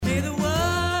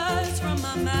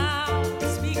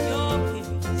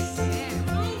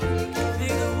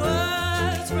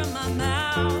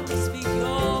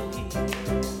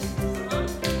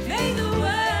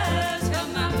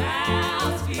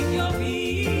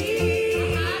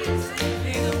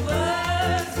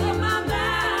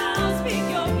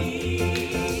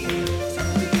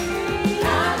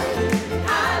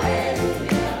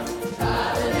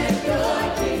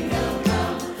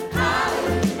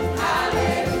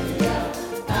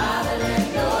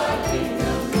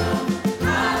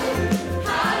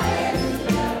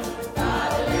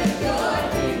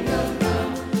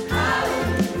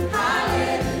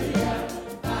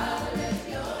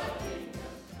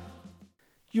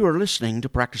You are listening to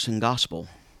Practicing Gospel.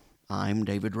 I'm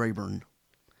David Rayburn.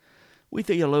 We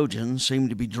theologians seem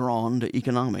to be drawn to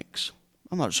economics.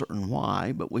 I'm not certain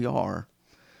why, but we are.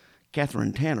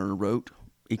 Catherine Tanner wrote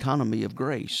Economy of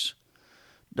Grace.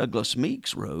 Douglas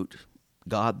Meeks wrote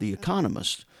God the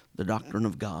Economist, The Doctrine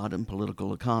of God and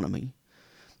Political Economy.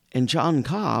 And John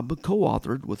Cobb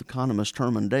co-authored with economist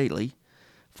Herman Daly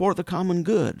For the Common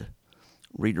Good,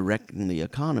 Redirecting the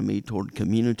Economy Toward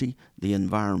Community, the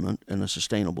Environment, and a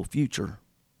Sustainable Future.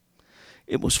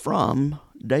 It was from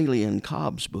Daly and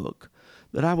Cobb's book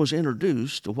that I was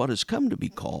introduced to what has come to be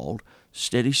called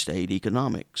steady-state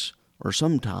economics, or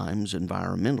sometimes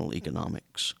environmental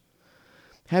economics.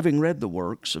 Having read the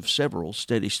works of several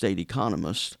steady-state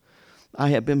economists,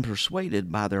 I have been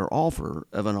persuaded by their offer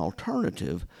of an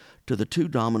alternative to the two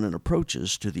dominant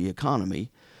approaches to the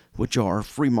economy, which are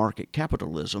free market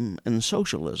capitalism and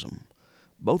socialism,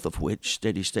 both of which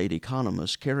steady-state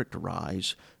economists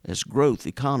characterize as growth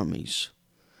economies.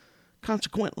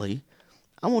 Consequently,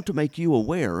 I want to make you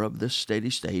aware of this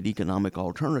steady-state economic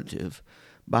alternative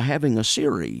by having a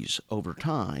series over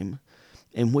time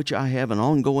in which I have an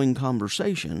ongoing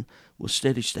conversation with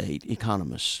steady-state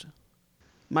economists.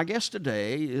 My guest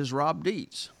today is Rob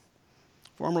Dietz.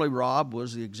 Formerly, Rob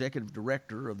was the executive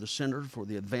director of the Center for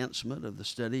the Advancement of the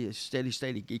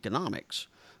Steady-State Economics,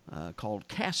 called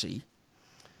CASSE,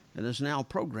 and is now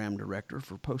program director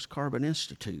for Post-Carbon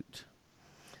Institute.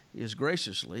 He is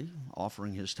graciously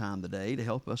offering his time today to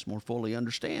help us more fully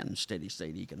understand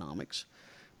steady-state economics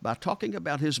by talking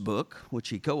about his book, which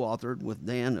he co-authored with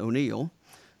Dan O'Neill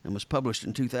and was published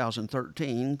in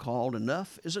 2013, called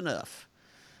Enough is Enough: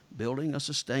 Building a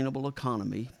Sustainable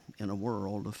Economy in a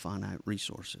World of Finite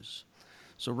Resources.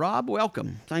 So, Rob,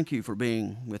 welcome. Thank you for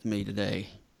being with me today.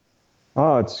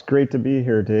 Oh, it's great to be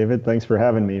here, David. Thanks for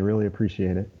having me. Really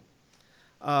appreciate it.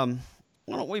 Why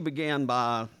don't we begin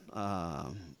by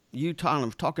you kind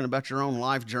of talking about your own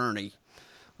life journey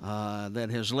that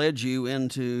has led you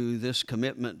into this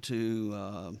commitment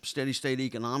to steady-state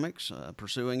economics,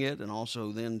 pursuing it, and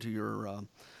also then to your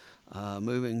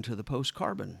moving to the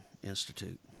Post-Carbon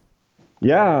Institute.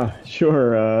 Yeah,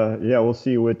 sure. We'll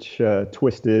see which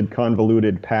twisted,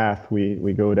 convoluted path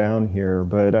we go down here.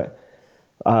 But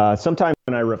sometimes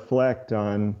when I reflect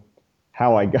on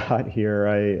how I got here,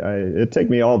 it took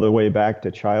me all the way back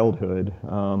to childhood.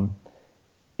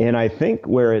 And I think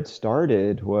where it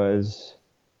started was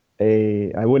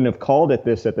I wouldn't have called it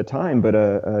this at the time, but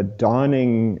a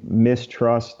dawning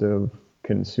mistrust of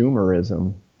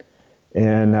consumerism.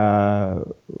 And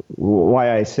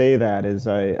why I say that is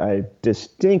I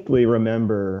distinctly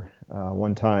remember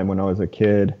one time when I was a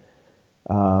kid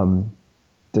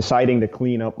deciding to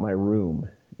clean up my room.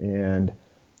 And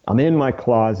I'm in my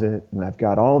closet, and I've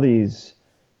got all these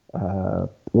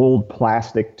old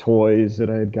plastic toys that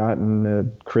I had gotten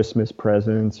at Christmas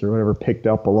presents or whatever picked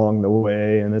up along the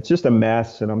way. And it's just a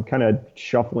mess, and I'm kind of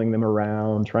shuffling them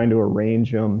around, trying to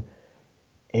arrange them.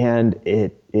 And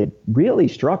it really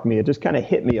struck me. It just kind of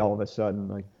hit me all of a sudden.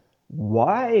 Like,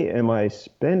 why am I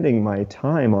spending my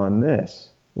time on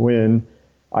this when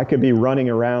I could be running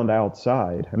around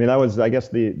outside? I mean, that was, I guess,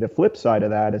 the flip side of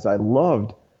that is I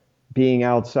loved being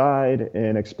outside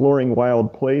and exploring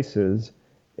wild places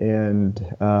and,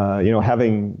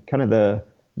 having kind of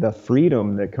the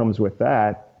freedom that comes with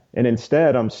that. And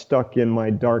instead, I'm stuck in my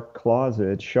dark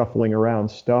closet, shuffling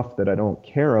around stuff that I don't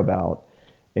care about.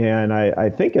 And I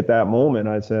think at that moment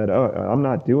I said, "Oh, I'm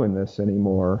not doing this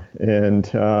anymore," and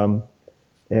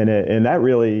that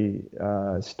really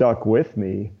stuck with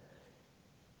me.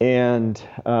 And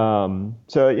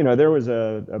so there was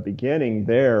a beginning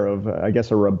there of I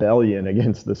guess a rebellion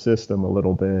against the system a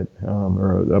little bit,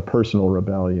 or a personal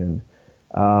rebellion.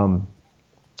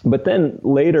 But then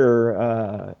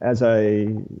later, as I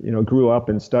grew up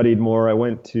and studied more, I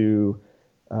went to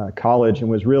college and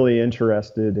was really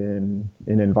interested in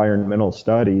environmental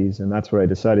studies, and that's what I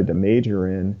decided to major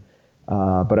in.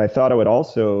 But I thought I would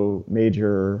also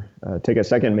take a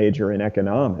second major in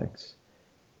economics.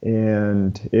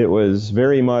 And it was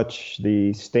very much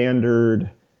the standard,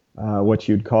 what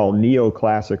you'd call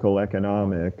neoclassical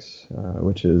economics,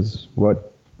 which is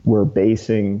what we're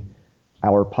basing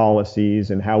our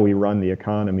policies and how we run the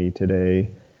economy today.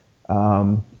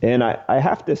 And I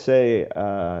have to say,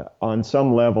 on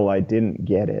some level, I didn't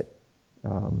get it.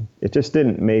 It just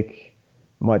didn't make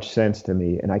much sense to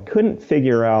me. And I couldn't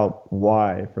figure out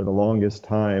why for the longest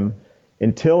time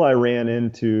until I ran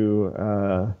into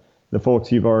the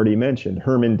folks you've already mentioned,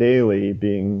 Herman Daly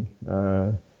being,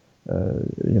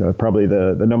 probably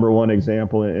the number one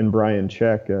example, and Brian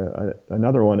Check,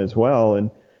 another one as well. And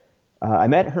I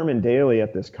met Herman Daly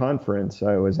at this conference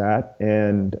I was at,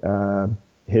 and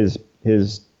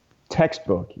his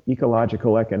textbook,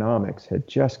 Ecological Economics, had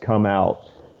just come out.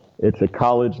 It's a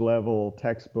college level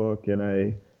textbook,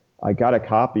 and I got a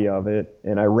copy of it,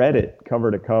 and I read it cover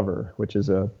to cover, which is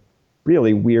a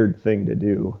really weird thing to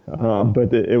do.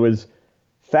 But it was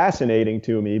fascinating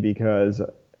to me because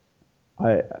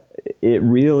it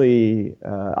really,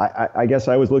 I guess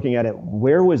I was looking at it,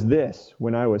 where was this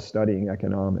when I was studying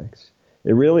economics?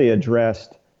 It really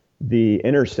addressed the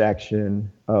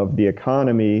intersection of the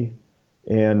economy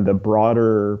and the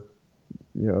broader,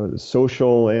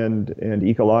 social and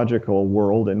ecological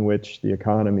world in which the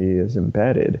economy is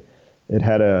embedded. It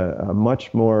had a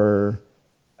much more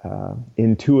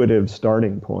intuitive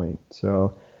starting point.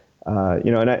 So,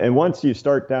 and once you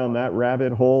start down that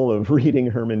rabbit hole of reading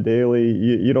Herman Daly,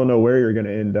 you don't know where you're going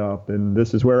to end up. And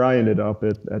this is where I ended up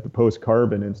at the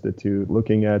Post-Carbon Institute,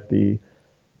 looking at the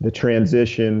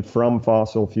transition from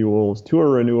fossil fuels to a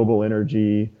renewable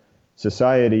energy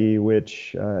society,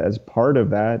 which as part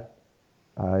of that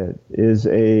is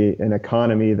an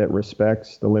economy that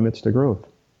respects the limits to growth.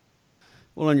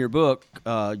 Well, in your book,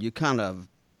 you kind of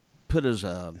put as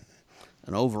an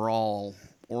overall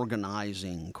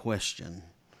organizing question,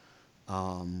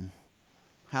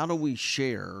 how do we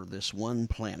share this one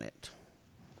planet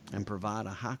and provide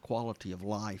a high quality of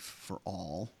life for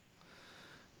all?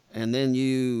 And then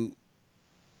you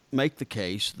make the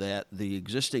case that the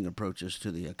existing approaches to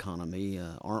the economy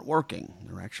aren't working.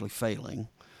 They're actually failing,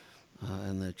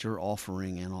 and that you're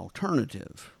offering an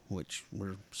alternative, which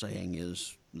we're saying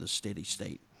is the steady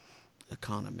state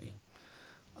economy.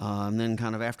 And then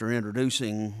kind of after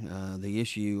introducing the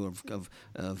issue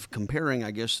of comparing,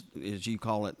 I guess, as you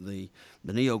call it, the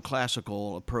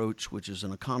neoclassical approach, which is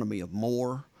an economy of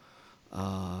more,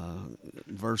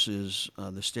 versus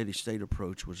the steady state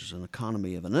approach, which is an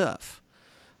economy of enough.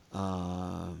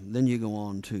 Then you go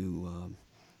on to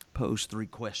pose three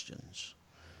questions.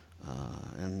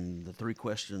 And the three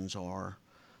questions are,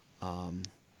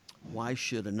 why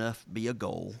should enough be a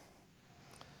goal?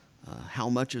 How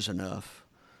much is enough?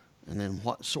 And then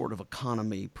what sort of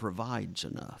economy provides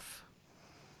enough?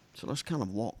 So let's kind of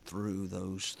walk through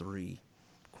those three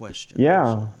questions.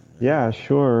 Yeah,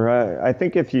 sure. I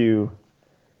think if you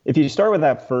start with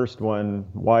that first one,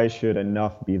 why should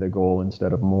enough be the goal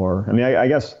instead of more? I mean, I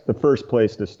guess the first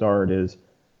place to start is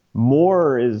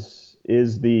more is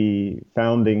the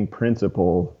founding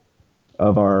principle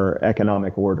of our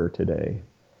economic order today.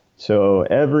 So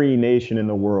every nation in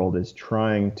the world is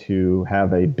trying to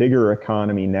have a bigger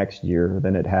economy next year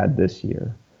than it had this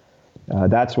year.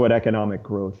 That's what economic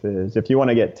growth is. If you want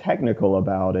to get technical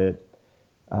about it,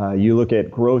 you look at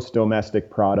gross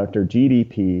domestic product, or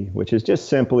GDP, which is just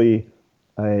simply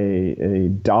a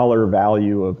dollar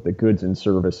value of the goods and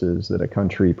services that a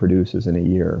country produces in a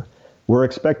year. We're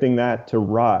expecting that to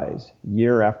rise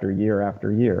year after year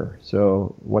after year.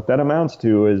 So what that amounts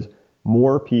to is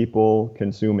more people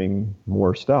consuming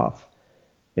more stuff.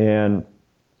 And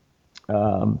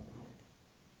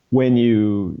when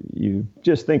you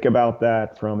just think about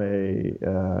that from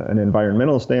an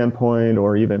environmental standpoint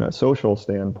or even a social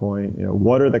standpoint,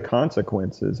 what are the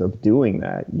consequences of doing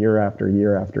that year after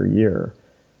year after year?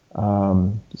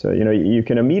 So you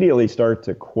can immediately start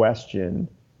to question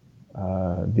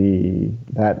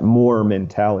that more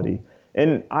mentality.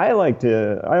 And I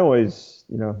always,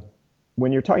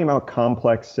 when you're talking about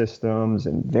complex systems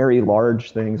and very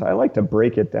large things, I like to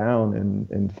break it down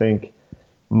and think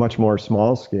much more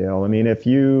small scale. I mean, if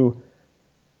you,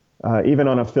 even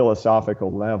on a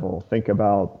philosophical level, think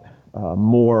about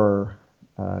more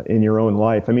in your own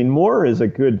life. I mean, more is a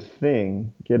good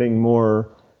thing. Getting more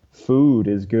food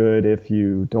is good if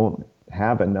you don't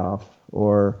have enough,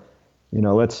 or,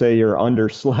 let's say you're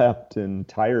underslept and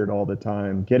tired all the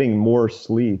time. Getting more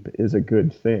sleep is a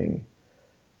good thing.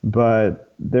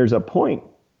 But there's a point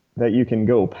that you can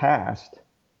go past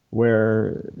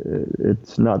where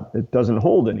it doesn't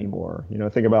hold anymore.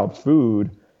 Think about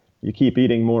food. You keep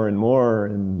eating more and more,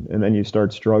 and then you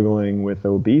start struggling with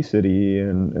obesity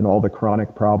and all the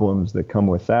chronic problems that come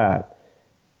with that.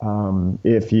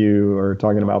 If you are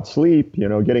talking about sleep,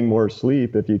 getting more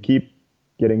sleep, if you keep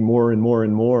getting more and more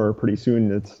and more, pretty soon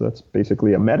that's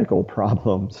basically a medical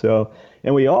problem. So,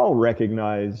 and we all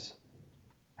recognize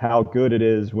how good it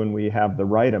is when we have the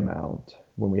right amount,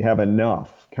 when we have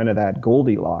enough, kind of that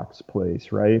Goldilocks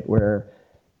place, right? Where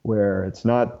it's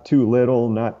not too little,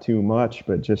 not too much,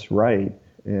 but just right.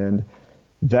 And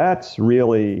that's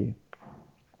really,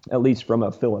 at least from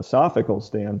a philosophical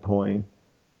standpoint,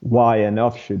 why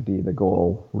enough should be the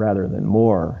goal rather than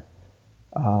more.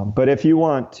 But if you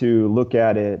want to look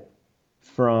at it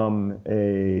from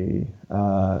the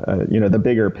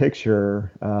bigger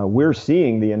picture, we're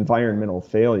seeing the environmental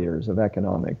failures of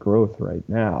economic growth right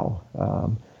now.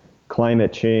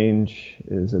 Climate change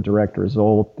is a direct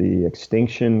result, the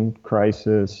extinction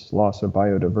crisis, loss of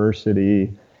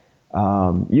biodiversity.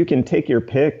 You can take your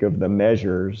pick of the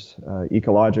measures.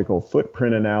 Ecological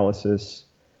footprint analysis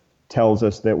tells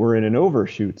us that we're in an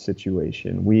overshoot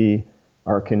situation. We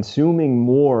are consuming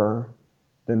more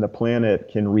than the planet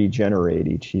can regenerate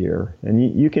each year.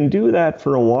 And you can do that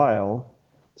for a while.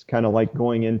 It's kind of like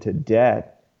going into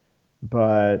debt,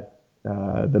 but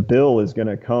the bill is going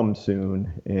to come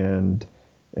soon. And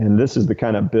this is the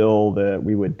kind of bill that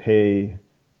we would pay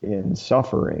in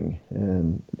suffering.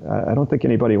 And I don't think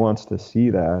anybody wants to see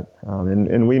that.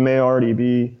 And we may already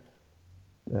be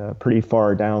pretty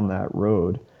far down that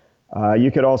road.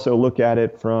 You could also look at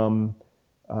it from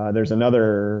there's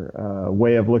another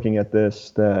way of looking at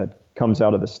this that comes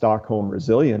out of the Stockholm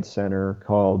Resilience Center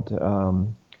called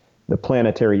the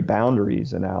planetary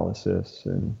boundaries analysis,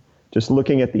 and just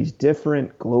looking at these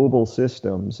different global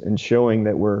systems and showing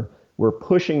that we're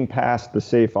pushing past the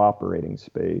safe operating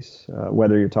space,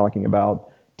 whether you're talking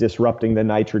about disrupting the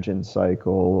nitrogen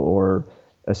cycle or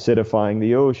acidifying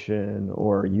the ocean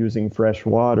or using fresh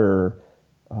water,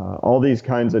 all these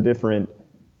kinds of different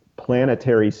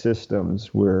planetary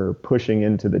systems, we're pushing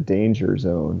into the danger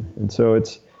zone. And so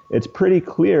it's pretty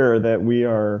clear that we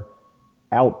are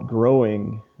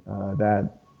outgrowing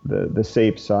the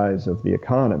safe size of the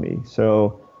economy.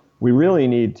 So we really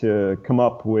need to come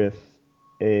up with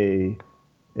a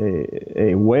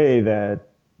way that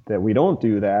we don't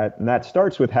do that, and that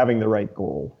starts with having the right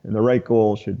goal. And the right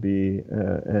goal should be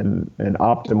an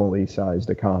optimally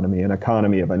sized economy, an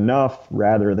economy of enough,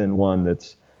 rather than one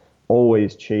that's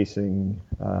always chasing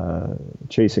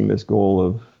this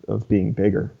goal of being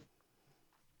bigger.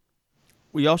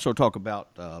 We also talk about,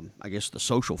 I guess, the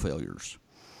social failures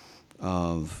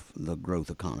of the growth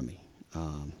economy.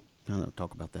 Kind of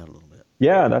talk about that a little bit.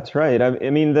 Yeah, that's right. I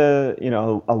mean, a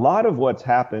lot of what's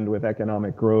happened with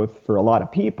economic growth for a lot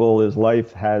of people is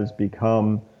life has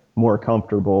become more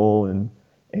comfortable and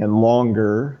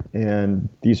longer, and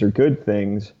these are good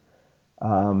things.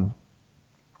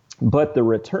 But the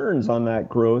returns on that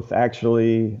growth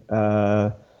actually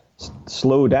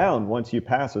slow down once you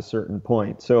pass a certain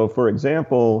point. So, for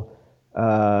example,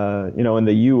 in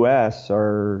the U.S.,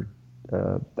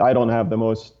 I don't have the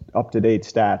most up-to-date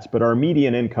stats, but our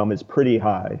median income is pretty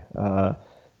high.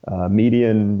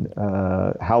 Median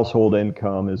household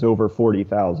income is over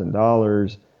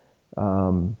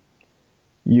 $40,000.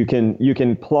 You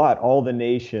can plot all the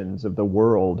nations of the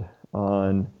world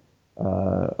on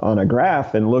a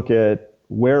graph and look at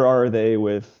where are they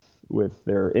with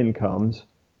their incomes,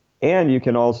 and you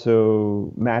can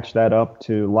also match that up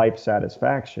to life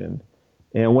satisfaction.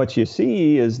 And what you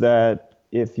see is that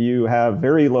if you have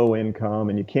very low income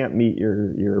and you can't meet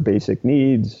your basic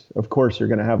needs, of course you're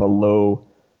going to have a low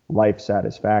life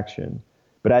satisfaction.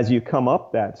 But as you come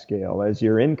up that scale, as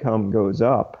your income goes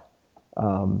up,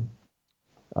 and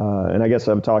I guess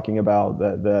I'm talking about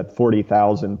that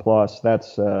 40,000 plus,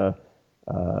 that's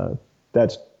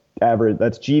average,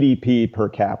 that's GDP per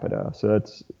capita. So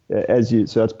that's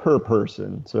per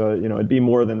person. So, it'd be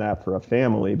more than that for a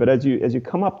family. But as you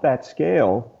come up that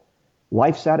scale,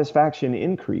 life satisfaction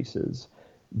increases,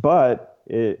 but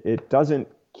it doesn't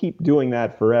keep doing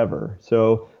that forever.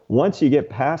 So once you get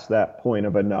past that point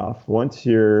of enough, once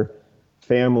your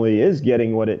family is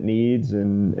getting what it needs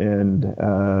and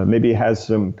maybe has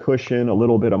some cushion, a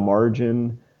little bit of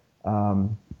margin,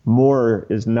 more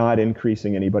is not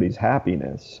increasing anybody's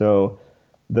happiness. So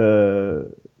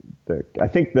I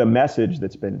think the message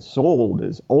that's been sold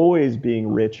is always being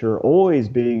richer, always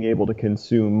being able to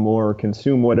consume more,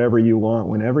 consume whatever you want,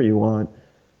 whenever you want,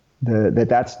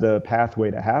 that's the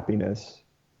pathway to happiness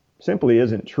simply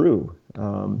isn't true.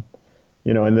 And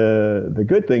the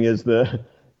good thing is a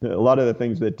lot of the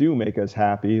things that do make us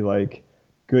happy, like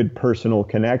good personal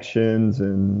connections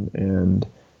and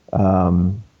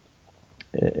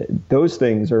those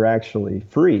things are actually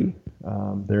free.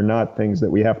 They're not things that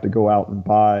we have to go out and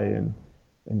buy and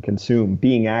consume.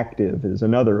 Being active is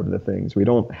another of the things. We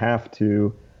don't have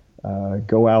to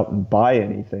go out and buy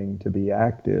anything to be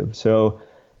active. So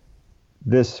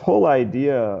this whole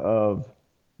idea of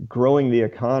growing the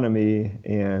economy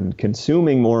and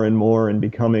consuming more and more and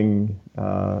becoming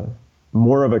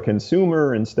more of a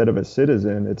consumer instead of a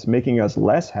citizen, it's making us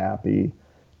less happy.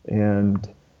 And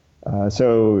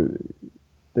so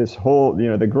this whole,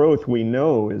 the growth we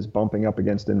know is bumping up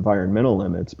against environmental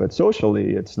limits, but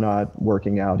socially it's not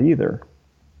working out either.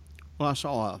 Well, I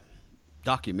saw a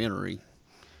documentary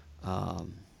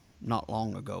not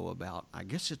long ago about, I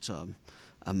guess it's a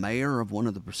mayor of one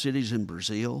of the cities in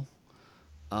Brazil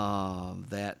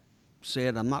that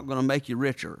said, I'm not going to make you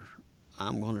richer.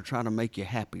 I'm going to try to make you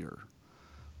happier.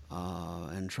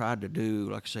 And tried to do,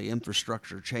 like I say,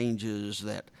 infrastructure changes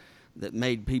that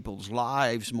made people's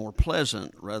lives more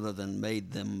pleasant rather than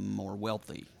made them more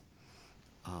wealthy.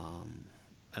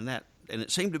 And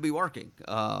it seemed to be working.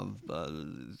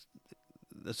 That's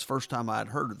the first time I'd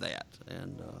heard of that.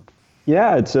 And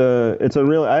Yeah, it's a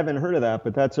real, I haven't heard of that,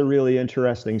 but that's a really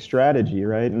interesting strategy,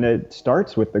 right? And it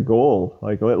starts with the goal.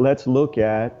 Like let's look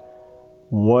at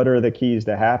what are the keys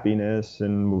to happiness,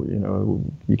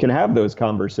 and you can have those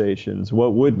conversations.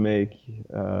 What would make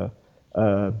uh,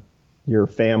 your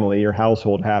family, your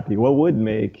household happy? What would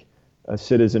make a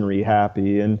citizenry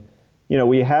happy? And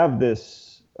we have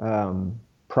this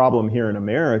problem here in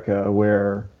America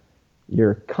where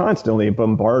you're constantly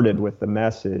bombarded with the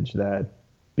message that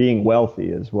being wealthy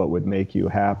is what would make you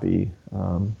happy.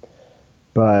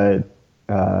 But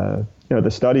the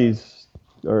studies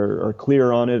are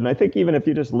clear on it. And I think even if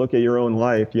you just look at your own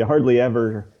life, you hardly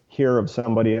ever hear of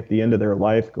somebody at the end of their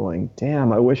life going,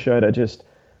 damn, I wish I'd have just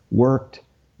worked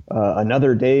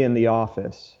another day in the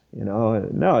office.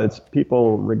 No, it's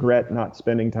people regret not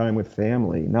spending time with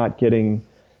family, not getting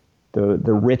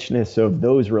the richness of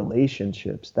those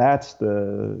relationships. That's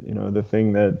the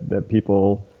thing that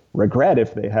people regret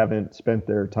if they haven't spent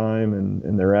their time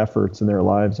and their efforts and their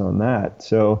lives on that.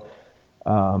 So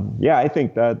I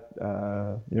think that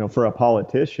for a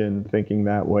politician thinking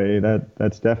that way,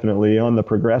 that's definitely on the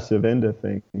progressive end of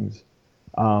things.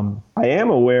 I am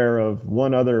aware of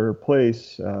one other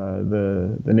place,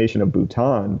 the nation of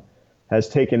Bhutan has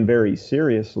taken very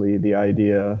seriously the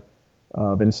idea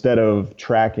of, instead of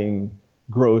tracking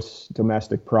gross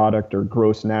domestic product or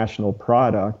gross national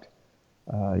product,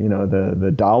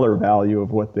 the dollar value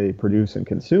of what they produce and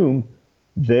consume,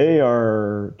 they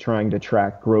are trying to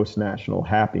track gross national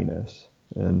happiness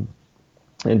and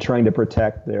trying to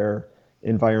protect their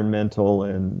environmental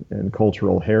and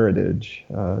cultural heritage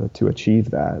to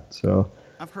achieve that. So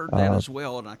I've heard that as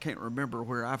well, and I can't remember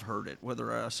where I've heard it.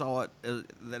 Whether I saw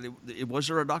it, was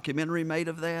there a documentary made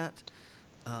of that?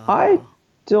 I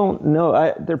don't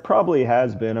know. There probably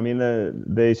has been. I mean,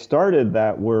 they started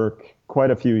that work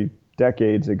quite a few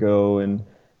decades ago, and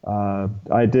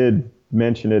I did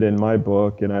mention it in my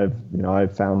book, and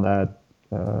I've found that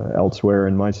elsewhere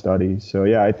in my studies. So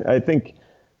yeah, I think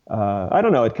I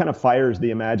don't know. It kind of fires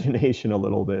the imagination a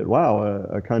little bit. Wow,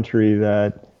 a country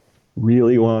that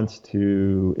really wants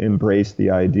to embrace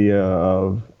the idea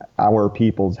of our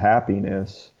people's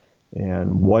happiness,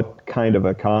 and what kind of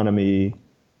economy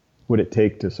would it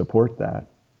take to support that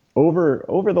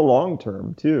over the long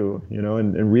term too,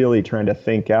 and really trying to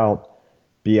think out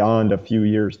beyond a few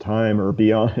years time, or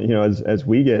beyond, as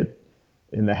we get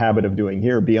in the habit of doing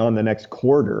here, beyond the next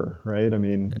quarter, right? I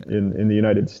mean, in the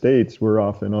United States, we're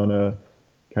often on a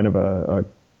kind of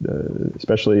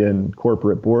especially in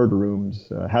corporate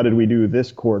boardrooms, how did we do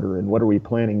this quarter, and what are we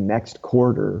planning next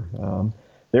quarter?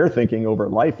 They're thinking over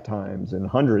lifetimes and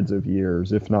hundreds of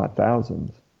years, if not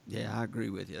thousands. Yeah, I agree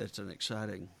with you. That's an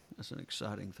exciting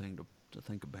thing to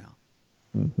think about.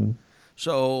 Mm-hmm.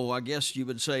 So I guess you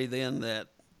would say then that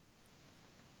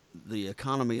the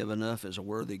economy of enough is a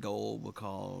worthy goal,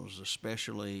 because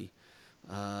especially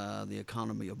the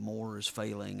economy of more is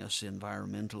failing us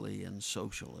environmentally and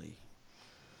socially.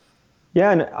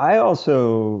 Yeah, and I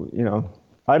also,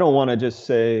 I don't want to just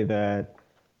say that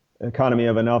economy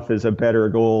of enough is a better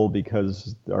goal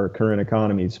because our current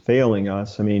economy is failing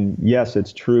us. I mean, yes,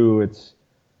 it's true.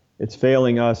 It's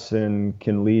failing us and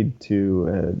can lead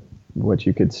to what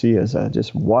you could see as a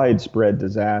just widespread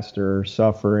disaster,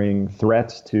 suffering,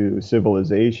 threats to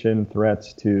civilization,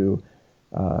 threats to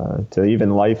even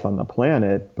life on the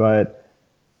planet. But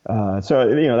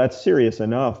so that's serious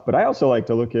enough. But I also like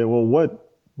to look at, well,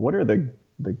 what are the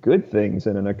good things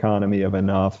in an economy of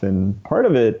enough? And part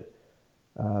of it,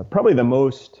 probably the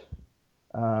most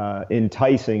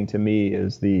enticing to me,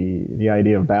 is the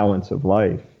idea of balance of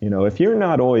life. If you're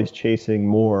not always chasing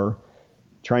more,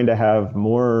 trying to have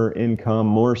more income,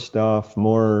 more stuff,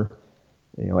 more,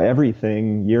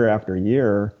 everything year after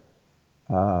year,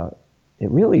 it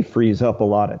really frees up a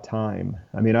lot of time.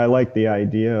 I mean, I like the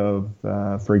idea of,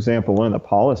 for example, one of the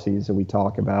policies that we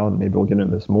talk about, and maybe we'll get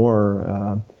into this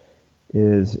more,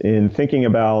 is in thinking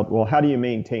about, well, how do you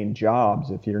maintain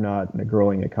jobs if you're not in a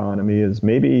growing economy, is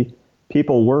maybe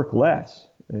people work less,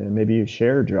 and maybe you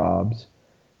share jobs.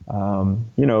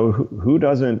 Who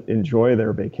doesn't enjoy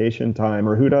their vacation time,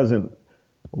 or who doesn't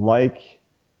like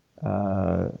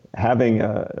having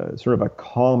a sort of a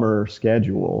calmer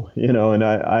schedule, and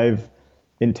I've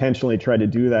intentionally try to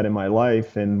do that in my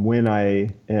life. And when I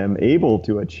am able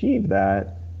to achieve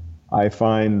that, I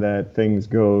find that things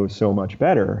go so much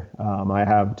better. I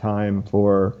have time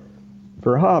for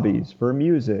hobbies, for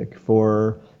music,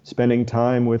 for spending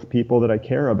time with people that I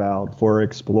care about, for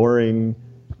exploring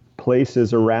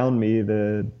places around me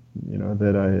that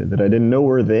I didn't know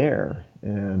were there.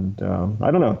 And I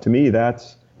don't know. To me,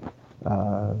 that's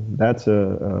one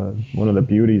of the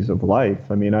beauties of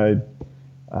life. I mean,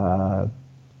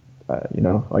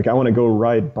 like I want to go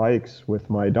ride bikes with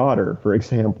my daughter, for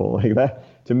example. Like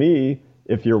that, to me,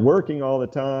 if you're working all the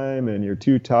time and you're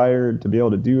too tired to be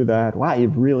able to do that, wow,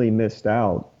 you've really missed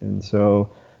out. And so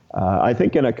I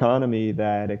think an economy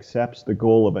that accepts the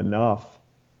goal of enough,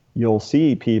 you'll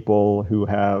see people who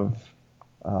have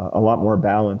a lot more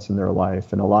balance in their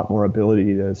life and a lot more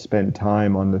ability to spend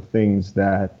time on the things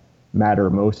that matter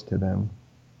most to them.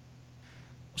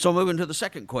 So moving to the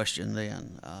second question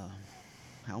then,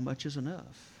 how much is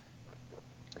enough?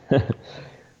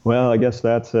 Well, I guess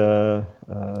that's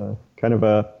kind of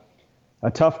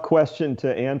a tough question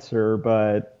to answer,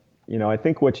 but I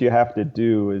think what you have to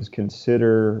do is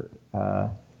consider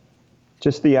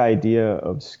just the idea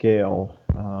of scale.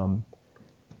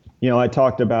 I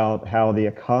talked about how the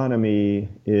economy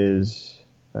is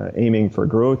aiming for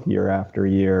growth year after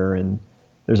year, and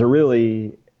there's a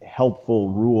really helpful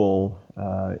rule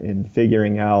in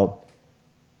figuring out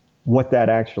what that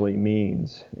actually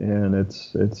means. And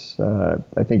it's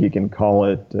I think you can call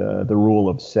it the rule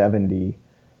of 70.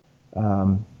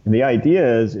 And the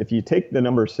idea is if you take the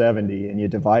number 70 and you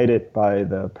divide it by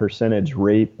the percentage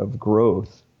rate of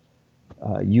growth,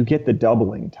 you get the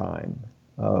doubling time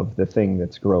of the thing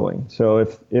that's growing. So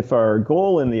if our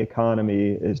goal in the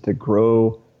economy is to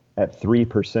grow at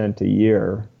 3% a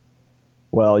year,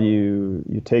 well, you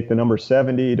take the number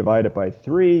 70, divide it by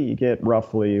 3, you get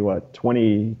roughly,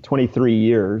 23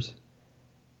 years.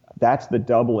 That's the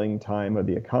doubling time of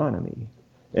the economy.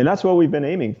 And that's what we've been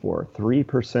aiming for,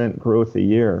 3% growth a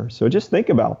year. So just think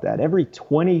about that. Every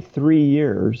 23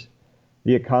 years,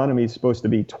 the economy is supposed to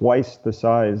be twice the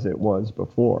size it was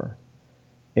before.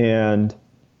 And,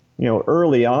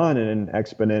 early on in an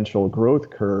exponential growth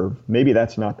curve, maybe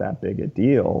that's not that big a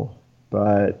deal,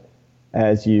 but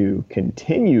as you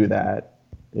continue that,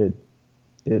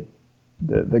 the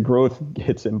growth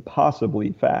gets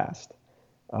impossibly fast.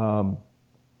 And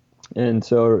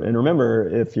remember,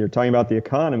 if you're talking about the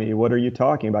economy, what are you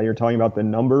talking about? You're talking about the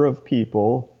number of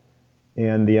people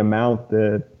and the amount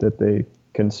that they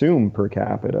consume per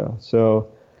capita.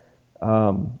 So,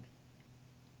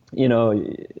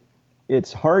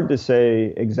 it's hard to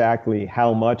say exactly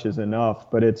how much is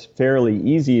enough, but it's fairly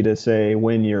easy to say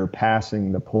when you're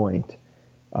passing the point.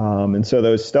 And so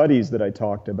those studies that I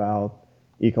talked about,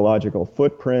 ecological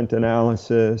footprint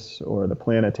analysis or the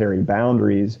planetary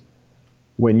boundaries,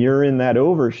 when you're in that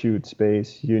overshoot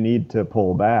space, you need to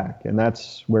pull back. And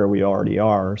that's where we already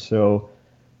are. So,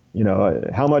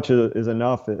 how much is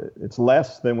enough? It's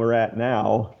less than we're at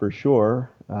now, for sure,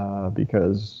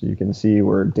 because you can see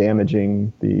we're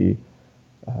damaging the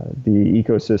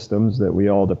ecosystems that we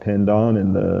all depend on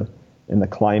in the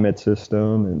climate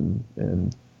system.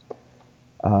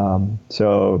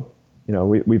 So,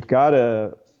 we've got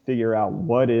to figure out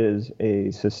what is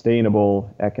a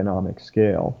sustainable economic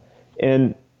scale.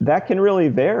 And that can really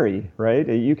vary, right?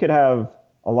 You could have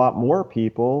a lot more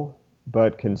people,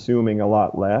 but consuming a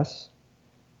lot less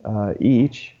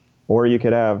each, or you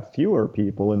could have fewer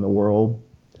people in the world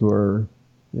who are,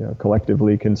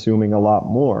 collectively consuming a lot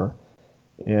more.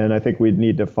 And I think we'd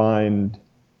need to find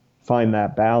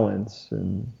that balance,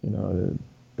 and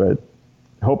but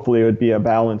hopefully it would be a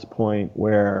balance point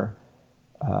where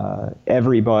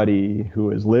everybody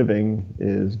who is living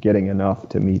is getting enough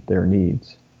to meet their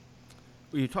needs.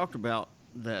 Well, you talked about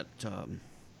that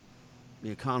the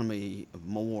economy of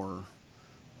more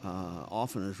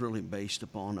often is really based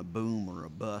upon a boom or a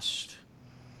bust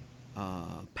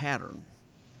pattern.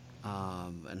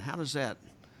 And how does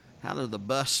the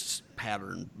bust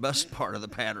part of the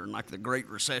pattern, like the Great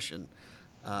Recession,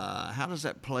 how does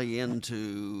that play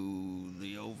into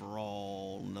the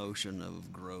overall notion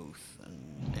of growth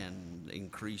and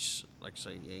increase,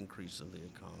 increase of the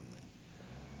economy?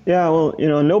 Yeah, well,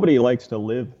 nobody likes to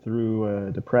live through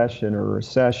a depression or a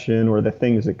recession or the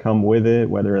things that come with it,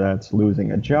 whether that's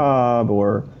losing a job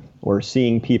or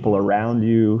seeing people around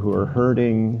you who are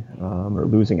hurting, or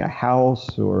losing a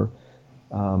house, or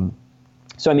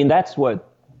so. I mean, that's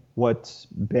what's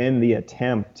been the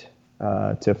attempt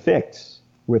to fix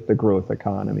with the growth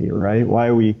economy, right?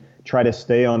 Why we try to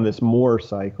stay on this more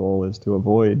cycle is to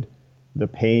avoid the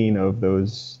pain of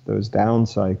those down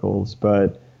cycles,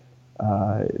 but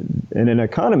in an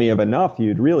economy of enough,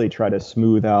 you'd really try to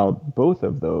smooth out both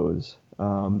of those.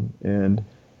 And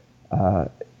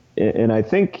I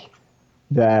think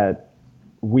that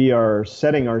we are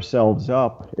setting ourselves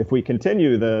up, if we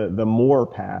continue the more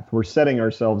path, we're setting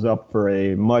ourselves up for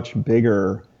a much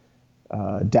bigger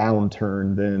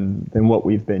downturn than what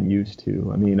we've been used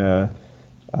to. I mean,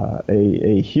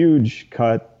 a huge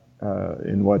cut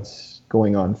in what's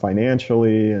going on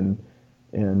financially, and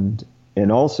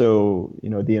also,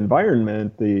 the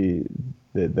environment, the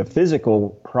physical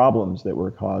problems that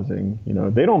we're causing.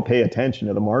 They don't pay attention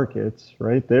to the markets,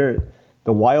 right?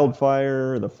 The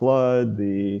wildfire, the flood,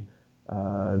 the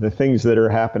things that are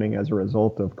happening as a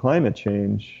result of climate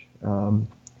change.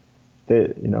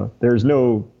 There's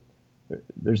no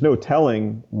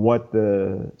telling what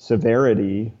the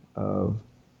severity of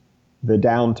the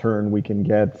downturn we can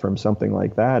get from something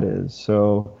like that is.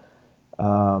 So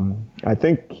I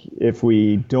think if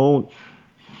we don't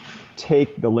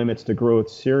take the limits to growth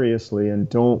seriously and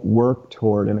don't work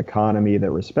toward an economy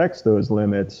that respects those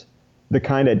limits, the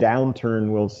kind of downturn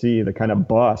we'll see, the kind of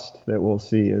bust that we'll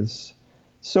see is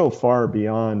so far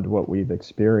beyond what we've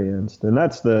experienced. And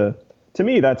to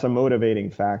me, that's a motivating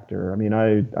factor. I mean,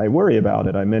 I worry about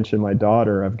it. I mentioned my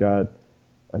daughter. I've got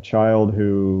a child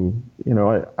who,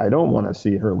 I don't want to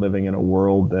see her living in a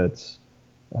world that's,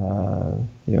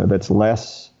 that's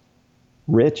less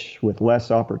rich, with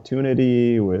less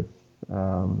opportunity, with,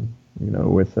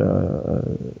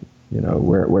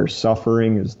 where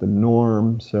suffering is the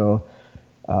norm. So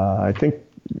I think,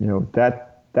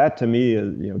 that to me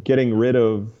is, getting rid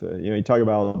of, you talk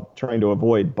about trying to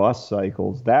avoid bust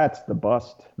cycles. That's the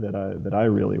bust that I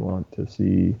really want to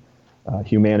see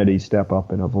humanity step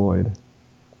up and avoid.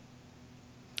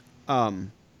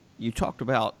 You talked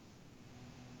about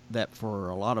that for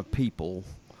a lot of people,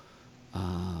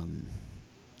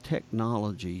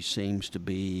 technology seems to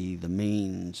be the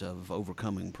means of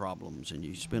overcoming problems, and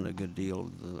you spend a good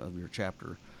deal of your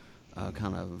chapter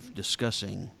kind of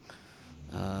discussing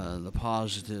the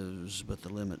positives but the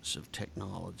limits of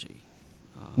technology.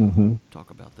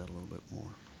 Talk about that a little bit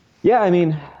more. Yeah, I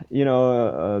mean,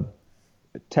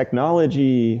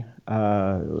 technology,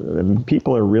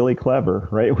 people are really clever,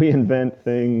 right? We invent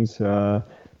things,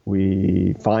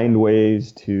 we find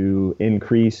ways to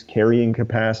increase carrying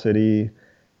capacity.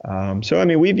 So, I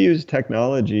mean, we've used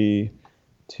technology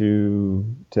to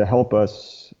help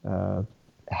us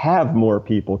have more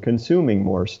people consuming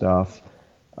more stuff.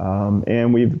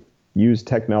 And we've used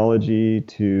technology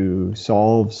to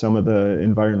solve some of the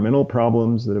environmental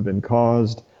problems that have been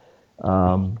caused.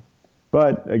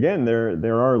 But again,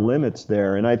 there are limits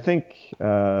there. And I think,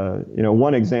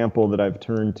 one example that I've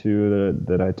turned to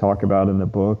that I talk about in the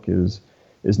book is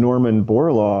Norman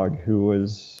Borlaug, who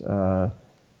was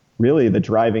really the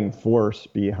driving force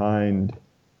behind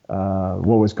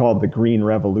what was called the Green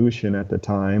Revolution at the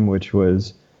time, which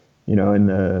was, in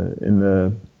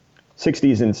the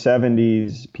 60s and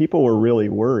 70s, people were really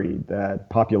worried that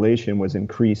population was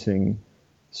increasing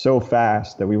so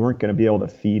fast that we weren't going to be able to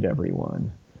feed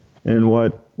everyone. And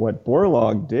what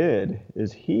Borlaug did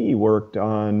is he worked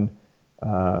on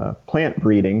plant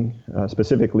breeding,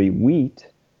 specifically wheat,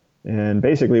 and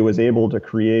basically was able to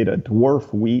create a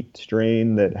dwarf wheat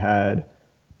strain that had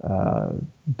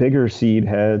bigger seed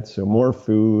heads, so more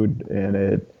food, and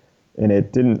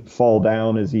it didn't fall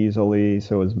down as easily,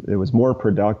 so it was more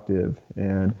productive,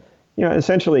 and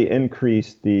essentially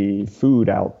increased the food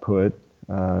output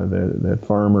that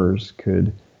farmers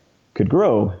could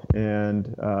grow.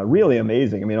 And really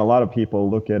amazing. I mean, a lot of people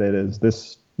look at it as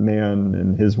this man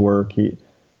and his work, he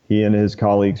and his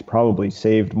colleagues probably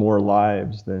saved more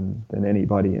lives than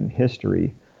anybody in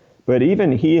history. But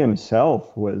even he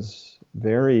himself was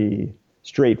very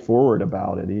straightforward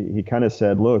about it. He kind of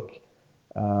said, look,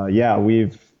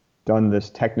 we've done this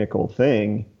technical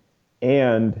thing,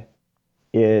 and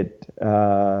it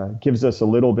gives us a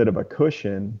little bit of a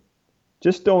cushion.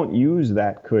 Just don't use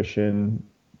that cushion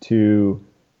to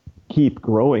keep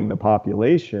growing the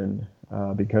population,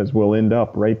 because we'll end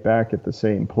up right back at the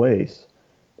same place.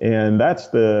 And that's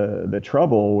the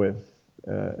trouble with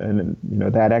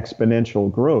that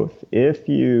exponential growth. If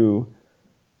you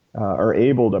are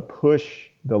able to push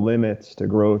the limits to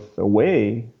growth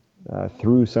away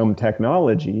through some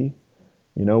technology,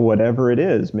 whatever it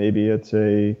is, maybe it's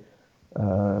a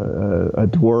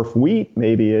dwarf wheat,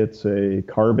 maybe it's a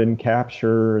carbon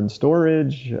capture and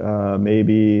storage,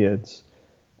 maybe it's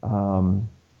some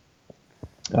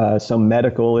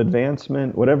medical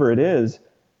advancement, whatever it is.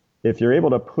 If you're able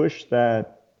to push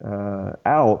that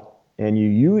out and you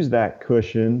use that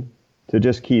cushion to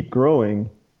just keep growing,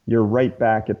 you're right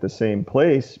back at the same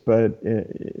place, but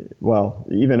well,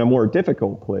 even a more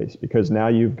difficult place because now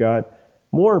you've got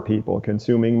more people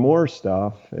consuming more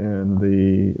stuff, and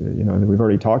we've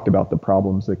already talked about the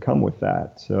problems that come with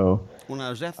that. So, Well,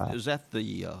 now is that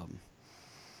the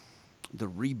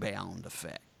rebound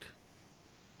effect?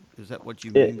 Is that what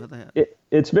you mean by that?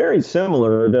 it's very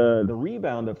similar. The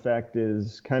rebound effect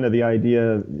is kind of the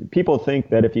idea. People think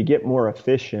that if you get more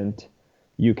efficient,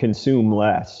 you consume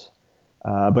less.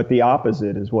 But the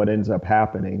opposite is what ends up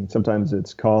happening. Sometimes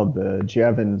it's called the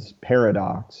Jevons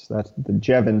paradox. That's the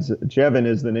Jevon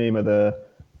is the name of the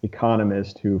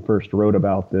economist who first wrote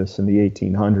about this in the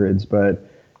 1800s. But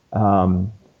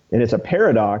and it's a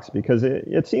paradox because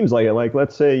it seems like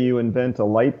let's say you invent a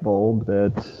light bulb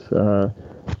that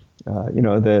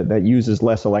uses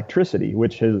less electricity,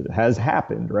 which has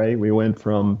happened, right? We went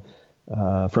from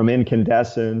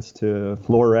incandescence to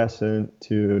fluorescent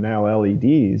to now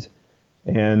LEDs.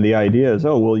 And the idea is,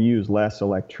 we'll use less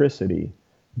electricity.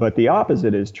 But the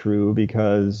opposite is true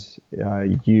because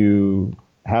you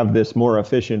have this more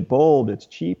efficient bulb, it's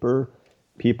cheaper.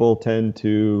 People tend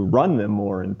to run them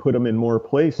more and put them in more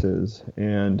places.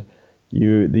 And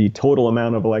the total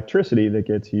amount of electricity that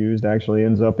gets used actually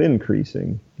ends up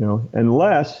increasing,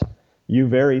 unless you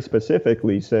very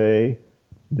specifically say,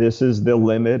 this is the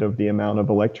limit of the amount of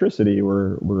electricity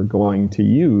we're going to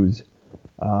use.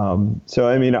 So,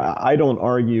 I mean, I don't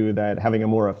argue that having a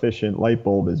more efficient light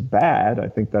bulb is bad. I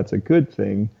think that's a good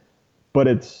thing. But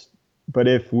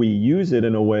if we use it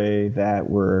in a way that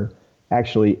we're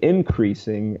actually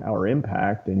increasing our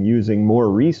impact and using more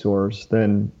resource,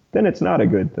 then it's not a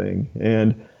good thing.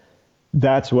 And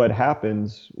that's what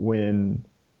happens when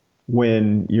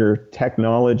your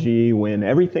technology, when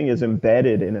everything is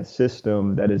embedded in a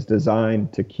system that is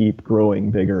designed to keep growing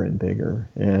bigger and bigger.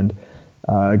 And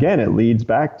again, it leads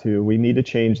back to we need to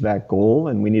change that goal,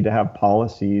 and we need to have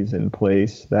policies in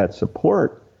place that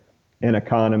support an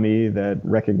economy that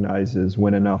recognizes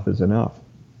when enough is enough.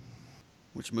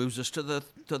 Which moves us to the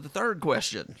third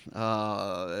question.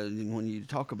 When you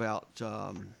talk about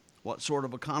what sort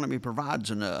of economy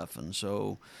provides enough, and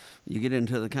so you get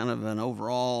into the kind of an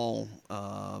overall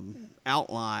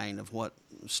outline of what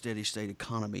steady state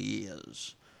economy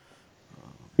is.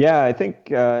 Yeah, I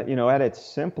think at its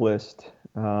simplest,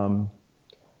 a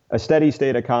steady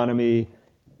state economy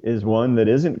is one that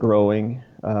isn't growing.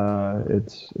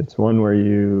 It's one where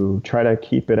you try to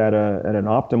keep it at an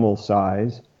optimal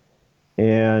size,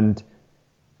 and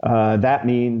that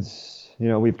means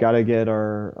we've got to get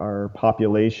our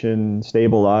population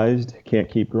stabilized. Can't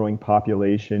keep growing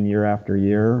population year after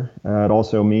year. It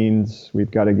also means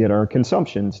we've got to get our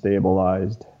consumption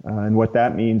stabilized, and what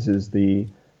that means is the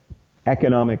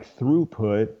economic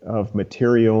throughput of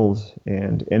materials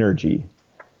and energy.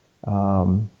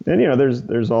 And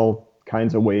there's all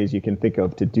kinds of ways you can think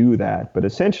of to do that. But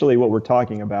essentially what we're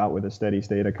talking about with a steady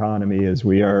state economy is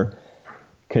we're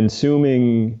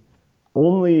consuming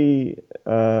enough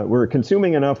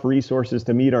resources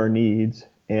to meet our needs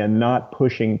and not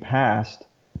pushing past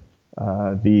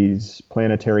these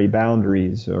planetary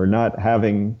boundaries, or not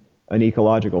having an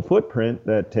ecological footprint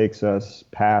that takes us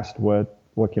past what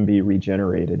can be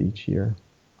regenerated each year.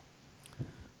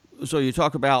 So you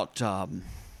talk about kind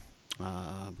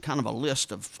of a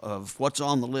list of what's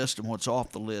on the list and what's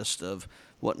off the list of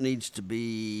what needs to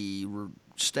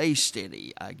stay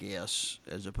steady, I guess,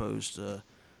 as opposed to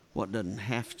what doesn't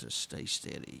have to stay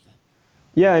steady.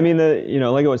 Yeah, I mean,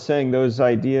 like I was saying, those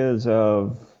ideas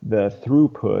of the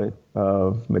throughput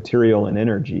of material and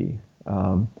energy,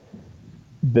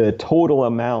 the total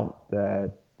amount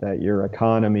that your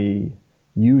economy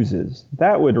uses,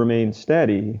 that would remain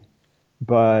steady,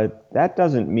 but that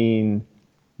doesn't mean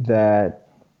that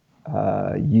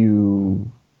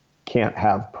you can't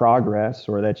have progress,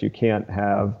 or that you can't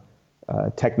have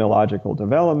technological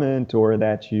development, or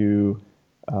that you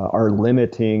are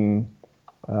limiting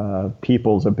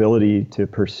people's ability to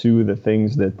pursue the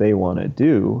things that they want to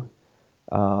do.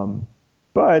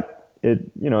 But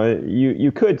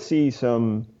you could see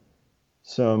some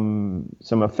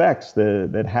effects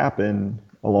that happen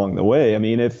along the way. I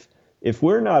mean, if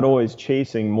we're not always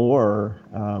chasing more,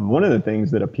 one of the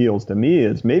things that appeals to me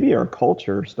is maybe our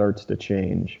culture starts to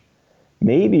change.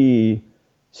 Maybe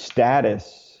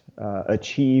status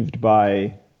achieved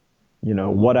by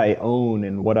what I own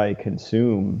and what I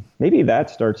consume, maybe that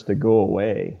starts to go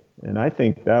away. And I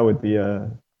think that would be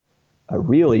a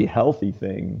really healthy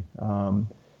thing.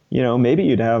 Maybe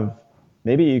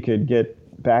you could get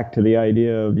back to the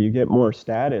idea of you get more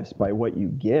status by what you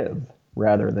give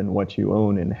rather than what you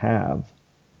own and have.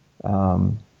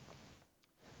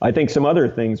 I think some other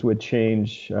things would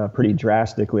change pretty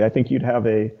drastically. I think you'd have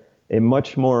a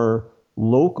much more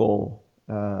local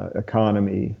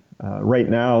economy. Right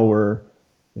now, we're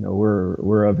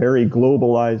a very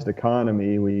globalized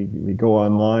economy. We go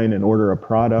online and order a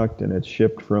product, and it's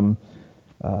shipped from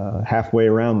halfway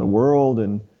around the world.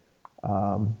 And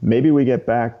maybe we get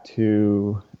back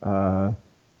to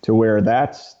where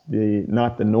that's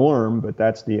not the norm, but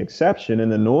that's the exception.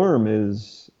 And the norm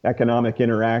is economic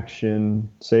interaction,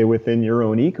 say within your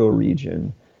own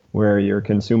ecoregion, where you're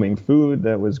consuming food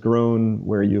that was grown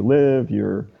where you live.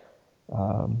 You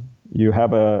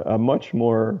have a much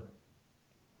more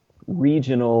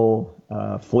regional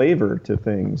flavor to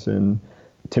things. And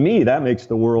to me, that makes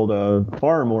the world a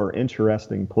far more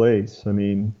interesting place. I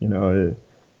mean,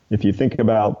 if you think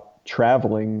about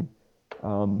traveling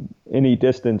any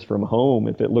distance from home,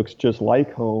 if it looks just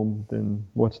like home, then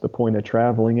what's the point of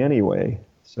traveling anyway?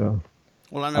 So,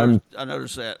 well, I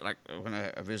noticed that, like when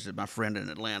I visited my friend in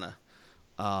Atlanta,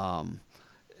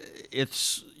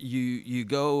 it's you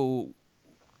go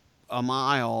a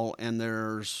mile and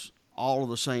there's all of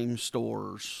the same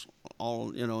stores,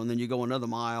 and then you go another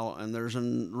mile and there's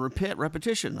a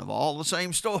repetition of all the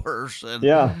same stores, and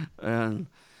yeah,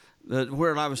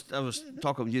 where I was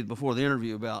talking with you before the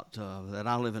interview about that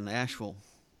I live in the Asheville,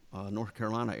 North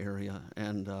Carolina area,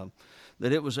 and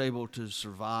that it was able to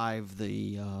survive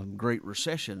the Great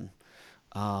Recession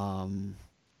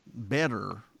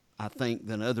better, I think,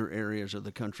 than other areas of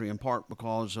the country, in part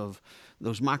because of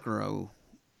those micro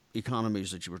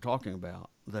economies that you were talking about.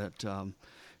 That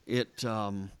it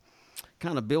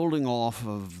kind of building off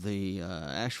of the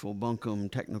Asheville Buncombe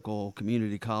Technical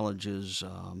Community College's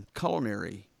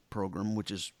culinary program, which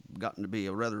has gotten to be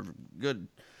a rather good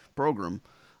program,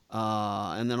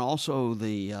 and then also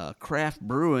the craft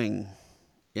brewing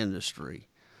industry.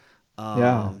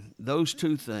 yeah, Those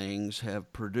two things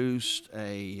have produced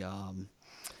an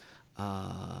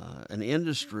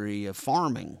industry of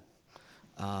farming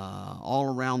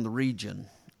all around the region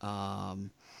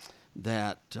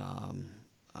that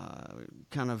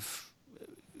kind of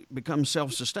becomes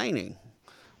self-sustaining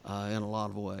in a lot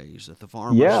of ways. That the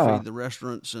farmers yeah. feed the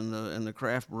restaurants and the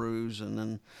craft brews, and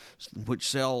then which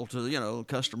sell to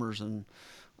customers, and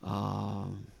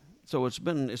so it's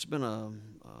been a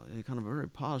kind of a very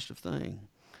positive thing.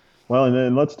 Well, and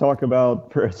then let's talk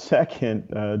about for a second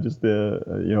just the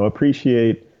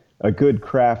appreciate a good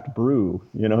craft brew.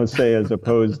 Say as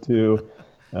opposed to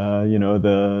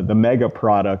the mega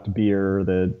product beer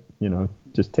that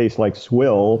just tastes like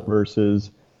swill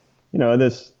versus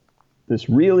this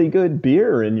really good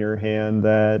beer in your hand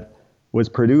that was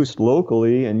produced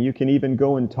locally, and you can even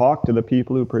go and talk to the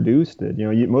people who produced it.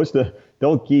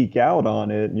 They'll geek out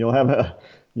on it, and you'll have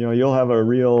a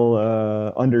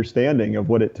real understanding of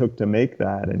what it took to make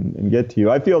that and get to you.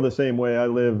 I feel the same way. I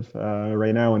live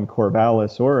right now in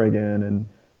Corvallis, Oregon, and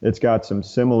it's got some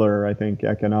similar, I think,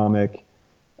 economic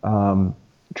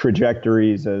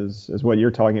trajectories as what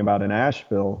you're talking about in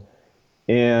Asheville.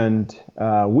 And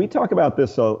we talk about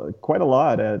this quite a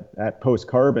lot at Post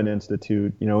Carbon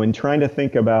Institute, in trying to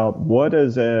think about what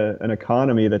is an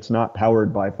economy that's not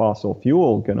powered by fossil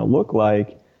fuel going to look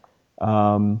like.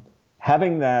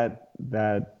 Having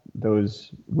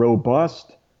those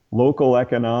robust local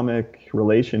economic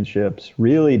relationships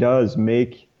really does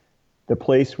make the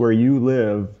place where you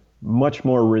live much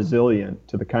more resilient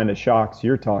to the kind of shocks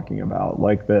you're talking about,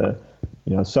 like the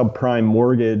subprime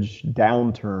mortgage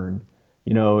downturn.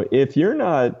 If you're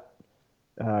not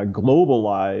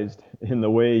globalized in the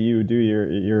way you do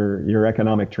your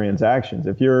economic transactions,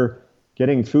 if you're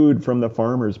getting food from the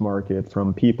farmer's market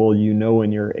from people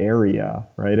in your area,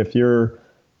 right? If you're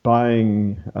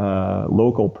buying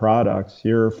local products,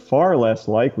 you're far less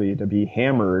likely to be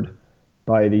hammered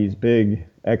by these big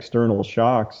external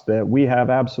shocks that we have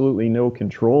absolutely no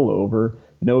control over,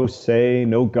 no say,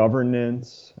 no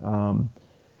governance.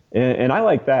 And I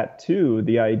like that too,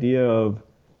 the idea of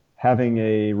having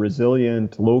a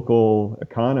resilient local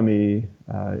economy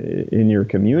in your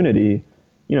community.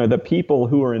 The people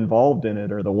who are involved in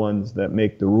it are the ones that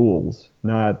make the rules,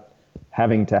 not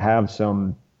having to have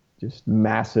some just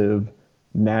massive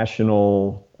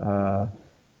national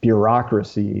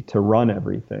bureaucracy to run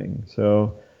everything.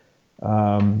 So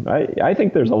I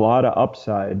think there's a lot of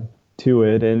upside to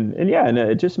it. And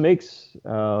it just makes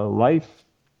life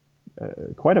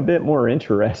quite a bit more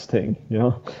interesting.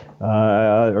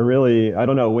 I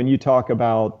don't know, when you talk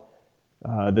about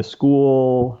the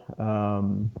school,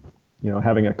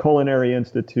 having a culinary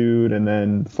institute, and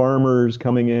then farmers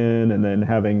coming in, and then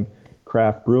having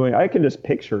craft brewing, I can just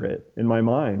picture it in my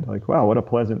mind. Like, wow, what a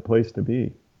pleasant place to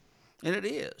be. And it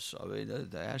is. I mean,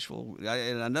 the Asheville,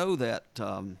 and I know that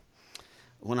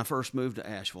when I first moved to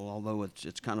Asheville, although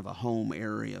it's kind of a home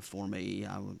area for me,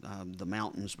 the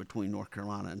mountains between North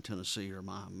Carolina and Tennessee are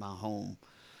my home.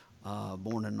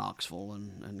 Born in Knoxville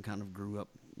and kind of grew up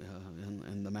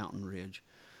in the mountain ridge.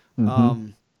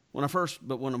 Hmm.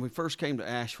 When we first came to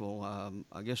Asheville,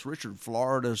 I guess Richard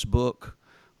Florida's book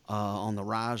on the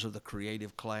rise of the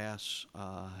creative class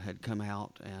had come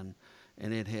out, and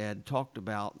it had talked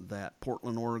about that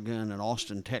Portland, Oregon, and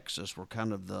Austin, Texas were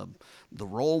kind of the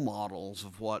role models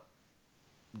of what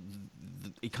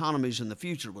the economies in the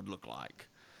future would look like,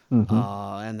 Hmm.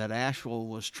 and that Asheville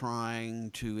was trying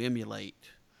to emulate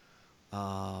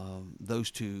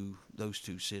those two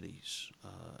cities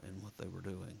and what they were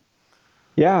doing.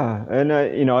 Yeah, and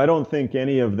I don't think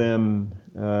any of them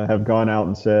have gone out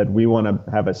and said we want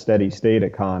to have a steady state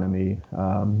economy.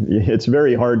 It's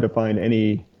very hard to find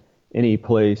any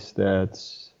place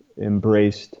that's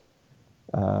embraced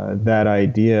that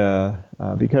idea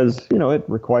because it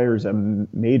requires a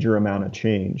major amount of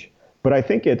change. But I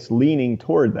think it's leaning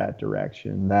toward that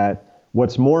direction. That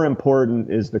what's more important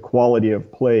is the quality of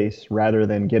place rather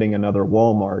than getting another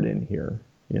Walmart in here.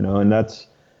 And that's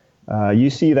you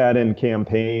see that in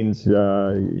campaigns,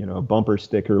 bumper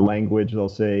sticker language. They'll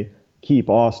say, keep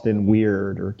Austin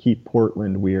weird or keep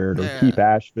Portland weird or keep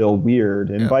Yeah. Asheville weird.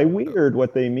 And Yep. by Yep. weird,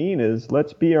 what they mean is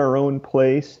let's be our own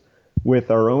place with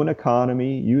our own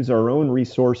economy, use our own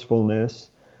resourcefulness.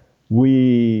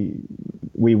 We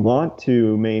we want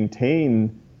to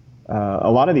maintain.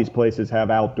 A lot of these places have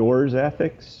outdoors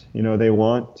ethics. They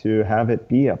want to have it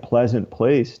be a pleasant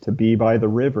place to be by the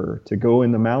river, to go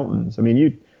in the mountains. I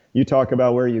mean, you talk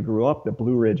about where you grew up, the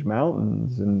Blue Ridge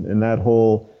Mountains, and that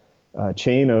whole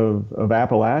chain of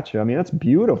Appalachia. I mean, that's Yeah,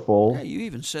 beautiful. you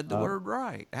even said the word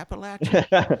right,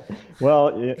 Appalachia.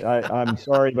 Well, I'm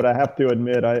sorry, but I have to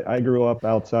admit, I grew up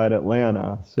outside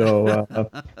Atlanta, so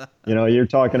you're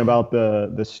talking about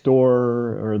the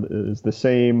store is the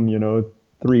same,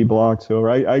 3 blocks over.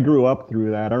 I grew up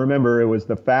through that. I remember it was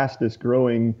the fastest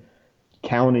growing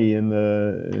county in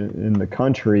the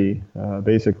country,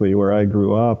 basically where I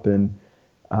grew up, and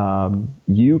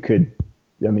you could,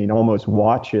 I mean, almost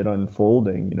watch it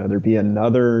unfolding. There'd be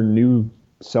another new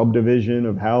subdivision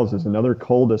of houses, another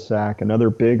cul-de-sac, another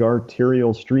big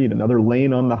arterial street, another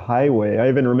lane on the highway. I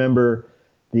even remember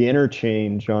the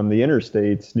interchange on the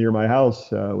interstates near my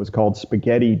house was called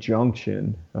Spaghetti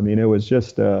Junction. I mean, it was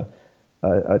just a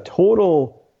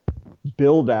total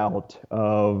build out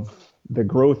of the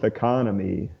growth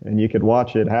economy, and you could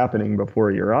watch it happening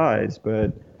before your eyes.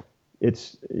 But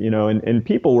it's, and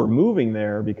people were moving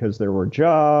there because there were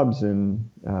jobs and,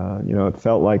 it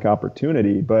felt like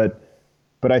opportunity. But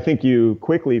I think you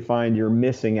quickly find you're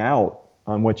missing out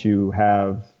on what you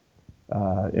have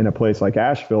in a place like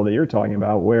Asheville that you're talking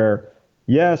about, where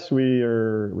yes, we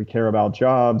care about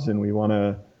jobs and we want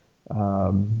to,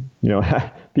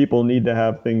 people need to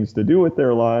have things to do with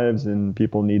their lives and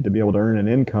people need to be able to earn an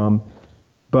income.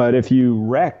 But if you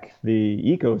wreck the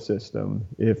ecosystem,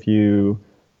 if you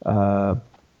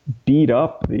beat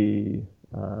up the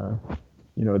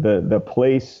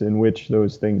place in which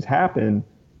those things happen,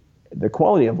 the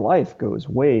quality of life goes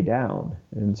way down.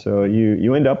 And so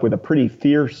you end up with a pretty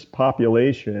fierce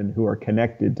population who are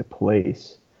connected to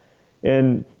place.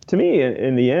 And to me,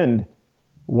 in the end,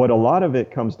 what a lot of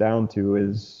it comes down to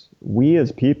is we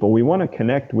as people, we want to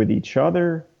connect with each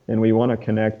other and we want to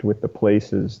connect with the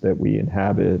places that we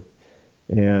inhabit.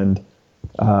 And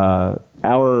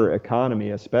our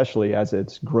economy, especially as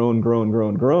it's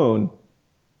grown,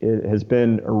 it has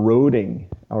been eroding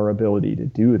our ability to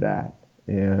do that.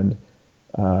 And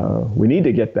we need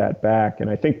to get that back. And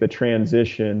I think the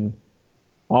transition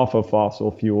off of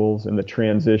fossil fuels and the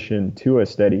transition to a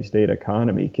steady state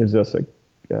economy gives us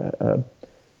a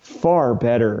far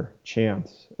better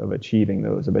chance of achieving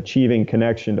those, of achieving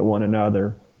connection to one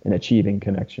another and achieving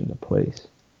connection to place.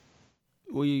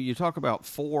 Well, you talk about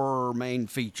four main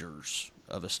features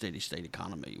of a steady state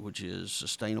economy, which is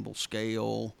sustainable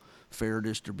scale, fair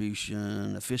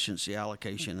distribution, efficiency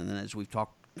allocation, and then as we've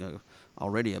talked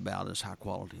already about, is high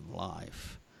quality of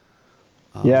life.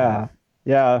 Yeah. Um,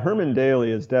 Yeah, Herman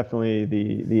Daly is definitely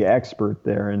the expert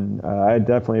there, and I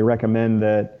definitely recommend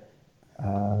that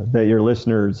your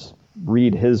listeners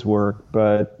read his work.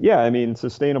 But yeah, I mean,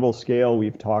 sustainable scale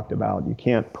we've talked about. You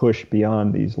can't push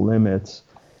beyond these limits.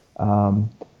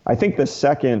 I think the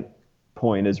second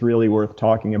point is really worth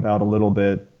talking about a little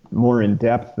bit more in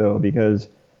depth, though, because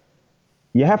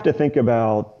you have to think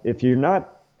about if you're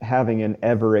not having an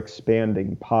ever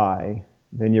expanding pie,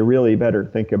 then you really better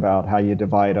think about how you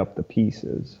divide up the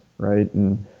pieces, right?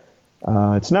 And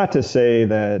it's not to say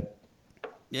that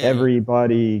Yeah.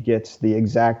 everybody gets the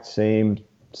exact same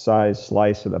size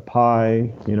slice of the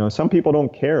pie. You know, some people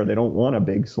don't care. They don't want a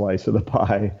big slice of the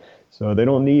pie, so they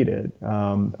don't need it.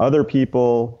 Other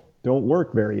people don't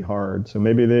work very hard, so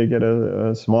maybe they get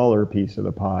a smaller piece of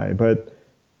the pie.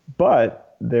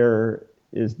 But there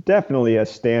is definitely a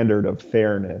standard of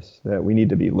fairness that we need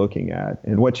to be looking at.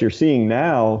 And what you're seeing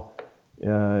now,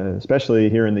 especially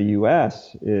here in the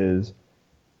U.S., is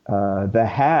the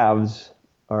haves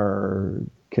are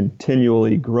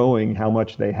continually growing how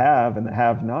much they have, and the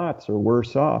have-nots are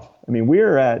worse off. I mean,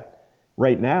 we're at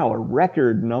right now a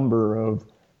record number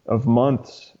of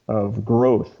months of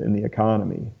growth in the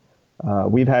economy.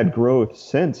 We've had growth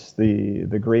since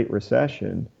the Great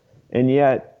Recession, and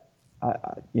yet,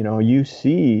 you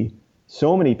see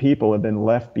so many people have been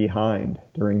left behind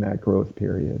during that growth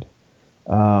period.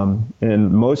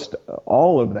 And most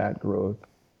all of that growth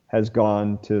has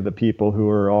gone to the people who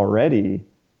are already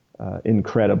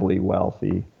incredibly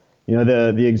wealthy. You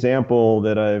know, the example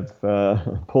that I've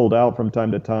pulled out from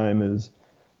time to time is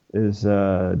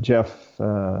Jeff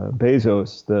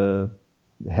Bezos, the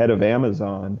head of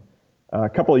Amazon. A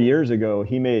couple of years ago,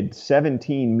 he made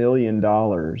 $17 million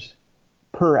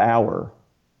per hour.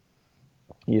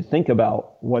 You think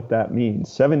about what that means,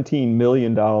 $17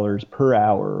 million per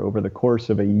hour over the course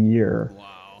of a year.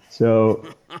 Wow. So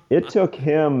it took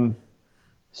him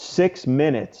 6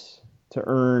 minutes to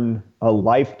earn a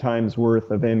lifetime's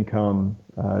worth of income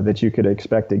that you could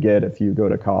expect to get if you go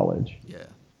to college.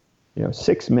 Yeah.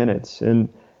 6 minutes. And,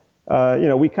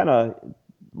 we kind of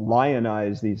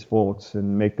lionize these folks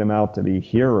and make them out to be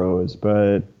heroes,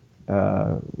 but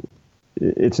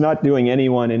it's not doing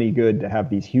anyone any good to have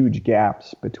these huge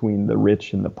gaps between the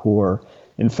rich and the poor.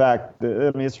 In fact,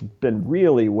 it's been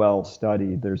really well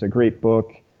studied. There's a great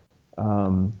book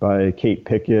by Kate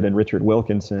Pickett and Richard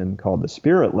Wilkinson called The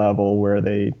Spirit Level, where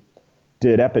they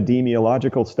did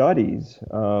epidemiological studies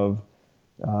of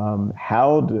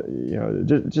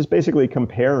just basically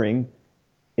comparing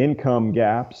income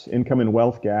and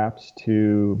wealth gaps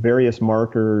to various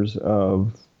markers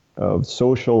of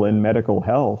social and medical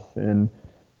health. And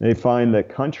they find that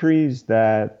countries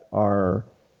that are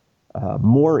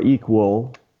more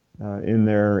equal in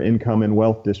their income and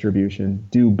wealth distribution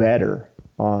do better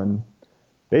on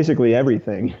basically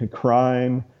everything: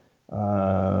 crime,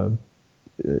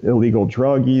 illegal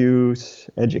drug use,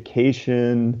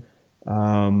 education,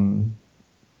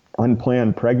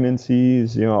 unplanned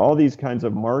pregnancies, all these kinds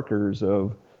of markers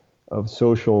of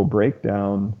social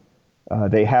breakdown.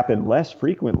 They happen less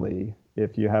frequently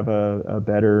if you have a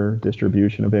better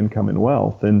distribution of income and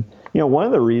wealth. And, one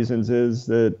of the reasons is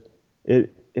that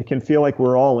it can feel like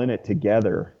we're all in it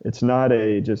together. It's not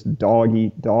a just dog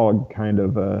eat dog kind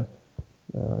of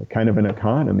an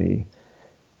economy.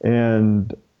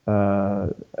 And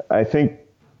I think,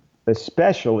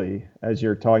 especially as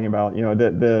you're talking about,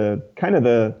 the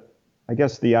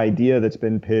idea that's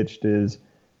been pitched is,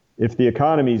 if the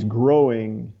economy's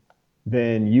growing,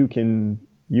 then you can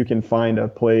find a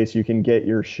place, you can get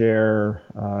your share.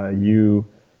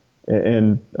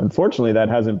 And unfortunately, that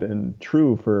hasn't been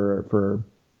true for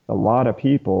a lot of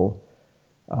people.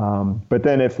 But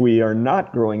then if we are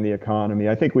not growing the economy,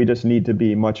 I think we just need to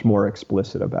be much more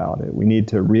explicit about it. We need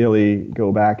to really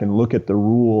go back and look at the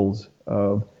rules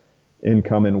of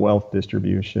income and wealth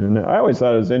distribution. And I always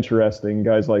thought it was interesting,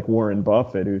 guys like Warren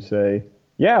Buffett who say,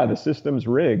 yeah, the system's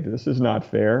rigged. This is not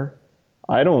fair.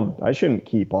 I shouldn't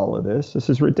keep all of this. This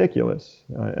is ridiculous.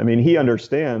 I mean, he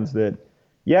understands that,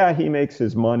 yeah, he makes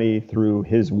his money through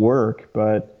his work,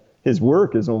 but his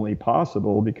work is only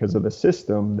possible because of the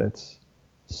system that's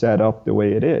set up the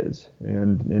way it is.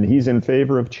 And he's in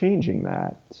favor of changing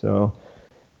that. So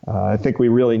I think we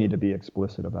really need to be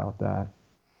explicit about that.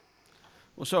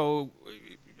 Well, so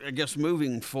I guess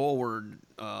moving forward,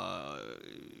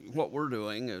 what we're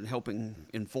doing and helping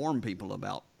inform people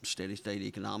about steady state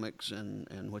economics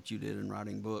and what you did in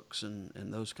writing books and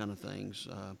those kind of things,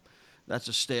 that's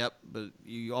a step. But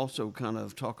you also kind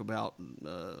of talk about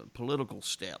political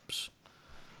steps.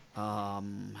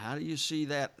 How do you see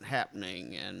that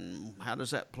happening, and how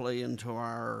does that play into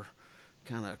our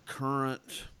kind of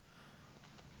current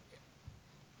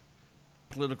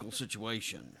political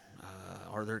situation?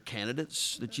 Are there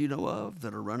candidates that you know of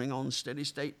that are running on steady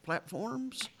state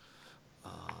platforms?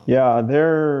 Yeah,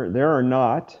 there are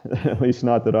not, at least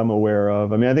not that I'm aware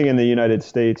of. I mean, I think in the United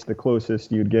States, the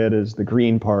closest you'd get is the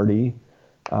Green Party.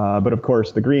 But of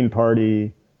course, the Green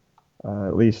Party,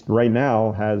 at least right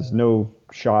now, has no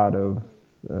shot of,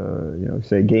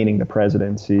 say, gaining the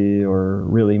presidency or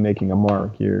really making a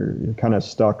mark. You're kind of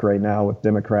stuck right now with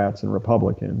Democrats and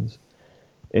Republicans.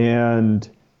 And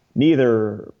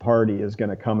neither party is going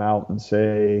to come out and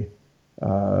say,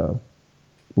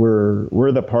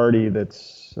 we're the party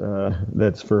that's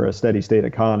for a steady state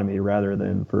economy rather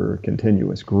than for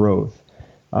continuous growth,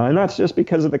 and that's just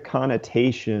because of the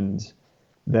connotations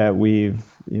that we've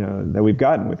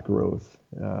gotten with growth.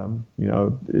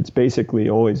 It's basically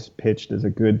always pitched as a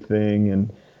good thing,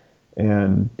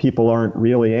 and people aren't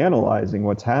really analyzing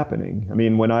what's happening. I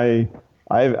mean, when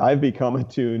I've become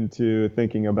attuned to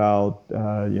thinking about,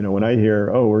 when I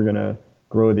hear, oh, we're going to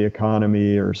grow the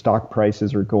economy or stock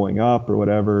prices are going up or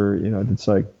whatever, it's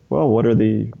like, well, what are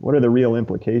the real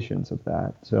implications of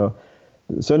that? So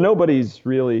nobody's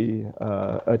really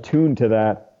attuned to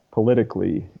that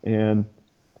politically. And,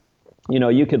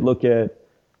 you could look at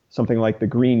something like the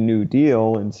Green New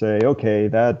Deal and say, okay,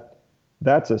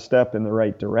 that's a step in the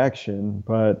right direction,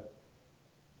 but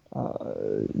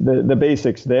the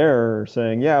basics there are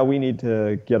saying, yeah, we need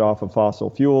to get off of fossil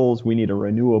fuels, we need a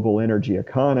renewable energy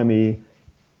economy,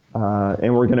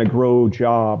 and we're going to grow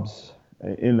jobs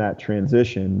in that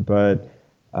transition. But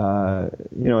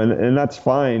and that's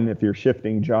fine if you're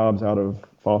shifting jobs out of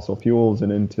fossil fuels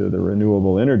and into the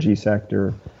renewable energy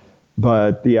sector.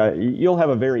 But you'll have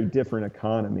a very different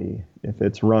economy if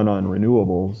it's run on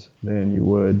renewables than you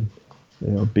would,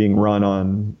 being run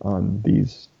on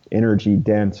these energy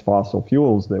dense fossil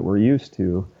fuels that we're used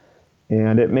to.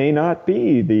 And it may not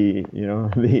be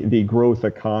the growth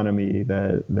economy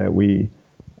that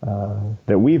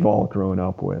we've all grown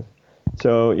up with.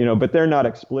 So, but they're not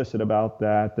explicit about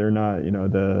that. They're not,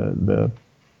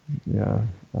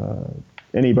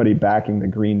 anybody backing the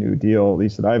Green New Deal, at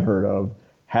least that I've heard of,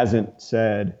 hasn't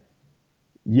said,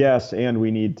 yes, and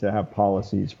we need to have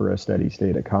policies for a steady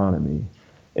state economy.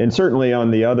 And certainly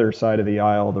on the other side of the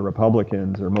aisle, the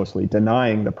Republicans are mostly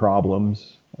denying the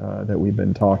problems that we've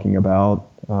been talking about,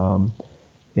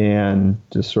 and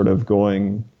just sort of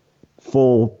going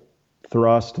full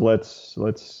thrust,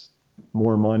 let's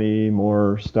more money,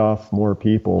 more stuff, more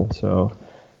people. So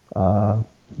I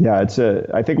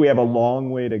think we have a long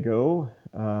way to go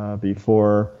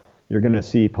before you're going to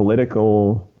see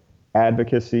political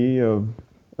advocacy of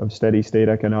steady state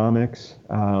economics.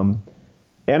 And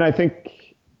I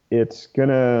think it's going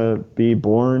to be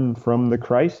born from the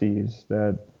crises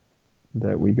that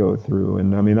we go through.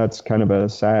 And I mean, that's kind of a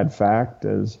sad fact.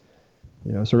 As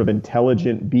sort of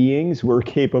intelligent beings, we're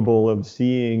capable of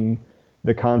seeing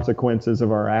the consequences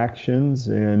of our actions.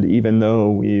 And even though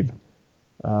we've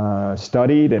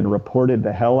studied and reported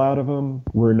the hell out of them,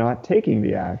 we're not taking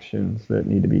the actions that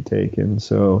need to be taken.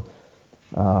 So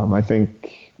I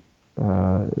think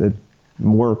that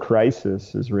more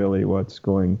crisis is really what's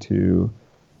going to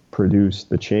produce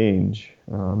the change.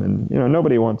 And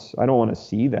nobody wants, I don't want to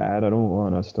see that. I don't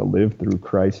want us to live through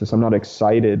crisis. I'm not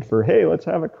excited for, hey, let's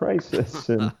have a crisis.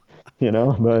 And,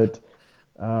 but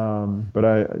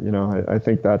I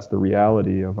think that's the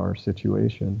reality of our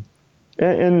situation.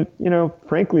 And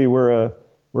frankly, we're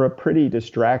a pretty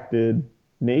distracted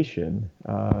nation.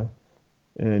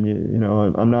 And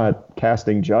I'm not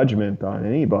casting judgment on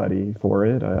anybody for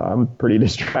it. I'm pretty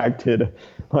distracted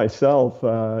myself.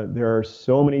 There are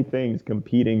so many things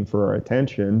competing for our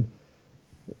attention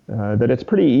that it's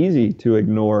pretty easy to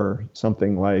ignore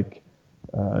something like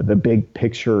the big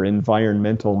picture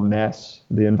environmental mess,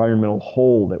 the environmental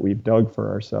hole that we've dug for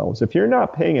ourselves. If you're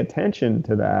not paying attention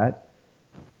to that,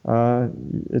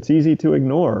 it's easy to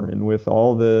ignore. And with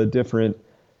all the different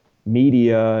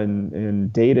media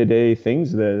and day-to-day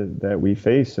things that we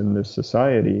face in this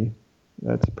society,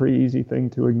 that's a pretty easy thing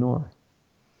to ignore.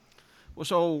 Well,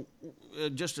 so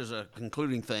just as a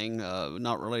concluding thing,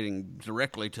 not relating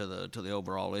directly to the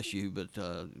overall issue, but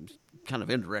kind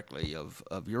of indirectly of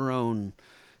your own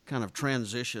kind of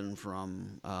transition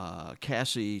from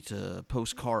CASSI to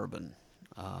post-carbon.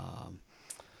 How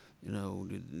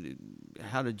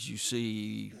did you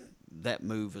see that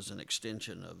move as an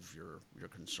extension of your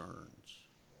concerns?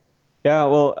 Yeah,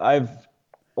 well, I've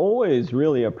always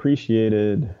really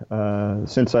appreciated,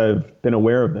 since I've been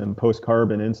aware of them,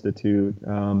 Post-Carbon Institute.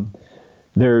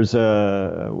 There's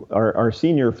our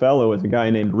senior fellow is a guy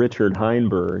named Richard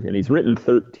Heinberg, and he's written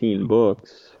 13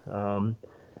 books,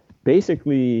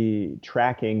 basically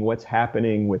tracking what's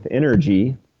happening with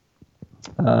energy,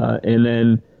 and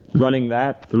then running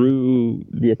that through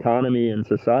the economy and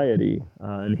society.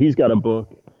 And he's got a book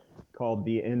called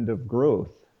The End of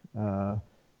Growth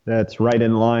that's right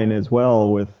in line as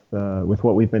well with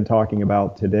what we've been talking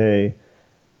about today.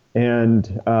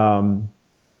 And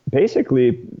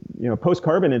basically,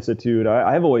 Post-Carbon Institute,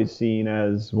 I've always seen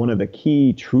as one of the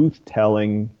key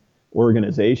truth-telling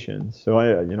organizations. So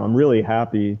I'm really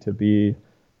happy to be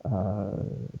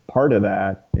part of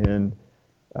that. And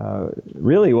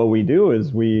really what we do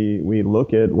is we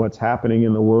look at what's happening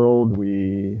in the world.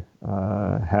 We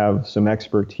have some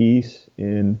expertise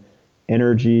in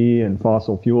energy and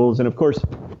fossil fuels. And of course,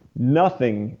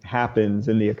 nothing happens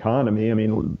in the economy. I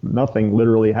mean, nothing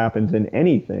literally happens in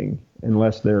anything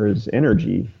unless there is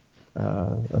energy,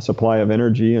 a supply of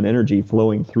energy and energy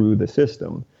flowing through the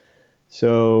system.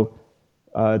 So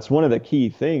it's one of the key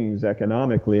things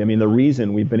economically. I mean, the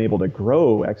reason we've been able to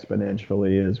grow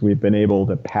exponentially is we've been able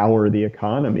to power the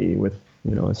economy with,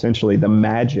 essentially the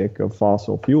magic of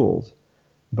fossil fuels.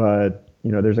 But,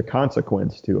 there's a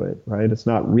consequence to it, right? It's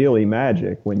not really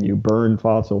magic. When you burn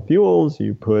fossil fuels,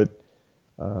 you put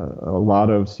a lot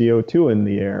of CO2 in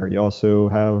the air. You also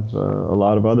have a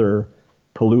lot of other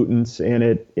pollutants, and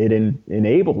it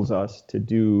enables us to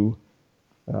do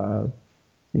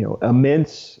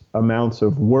immense amounts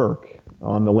of work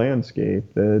on the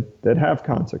landscape that have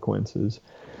consequences.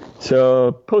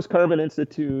 So Post Carbon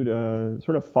Institute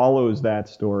sort of follows that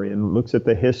story and looks at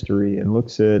the history and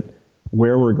looks at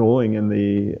where we're going in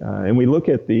and we look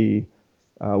at the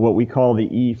what we call the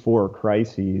E4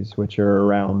 crises, which are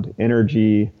around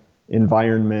energy,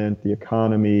 environment, the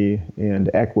economy, and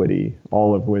equity,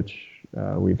 all of which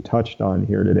we've touched on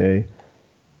here today.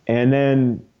 And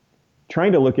then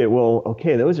trying to look at, well,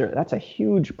 okay, that's a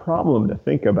huge problem to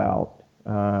think about.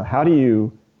 How do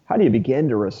you begin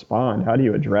to respond? How do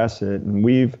you address it? And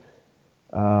we've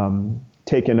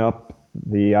taken up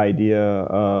the idea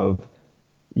of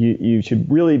you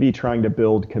should really be trying to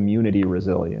build community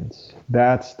resilience.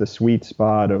 That's the sweet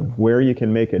spot of where you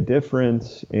can make a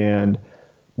difference and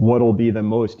what'll be the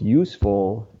most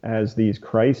useful as these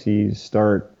crises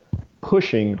start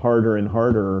pushing harder and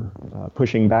harder,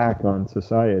 pushing back on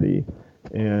society.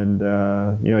 And,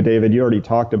 David, you already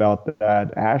talked about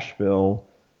that Asheville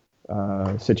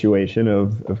situation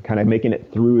of kind of making it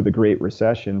through the Great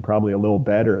Recession probably a little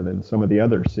better than some of the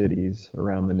other cities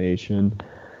around the nation.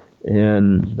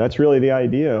 And that's really the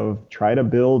idea of try to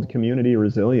build community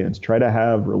resilience, try to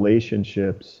have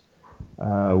relationships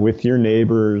with your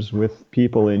neighbors, with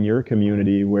people in your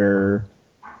community where,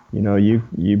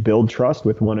 you build trust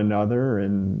with one another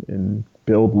and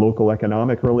build local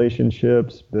economic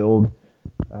relationships, build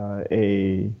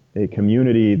a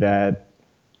community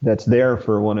that's there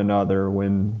for one another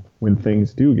when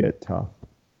things do get tough.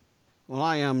 Well,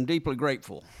 I am deeply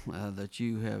grateful that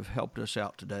you have helped us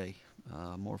out today,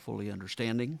 more fully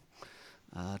understanding.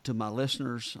 To my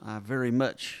listeners, I very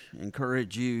much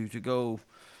encourage you to go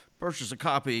purchase a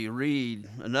copy, read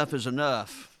Enough is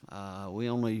Enough. We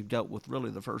only dealt with really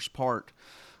the first part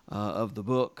of the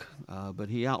book, but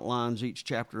he outlines each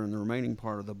chapter in the remaining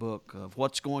part of the book of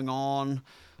what's going on,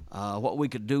 what we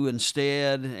could do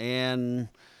instead, and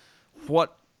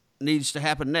what needs to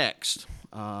happen next,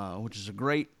 which is a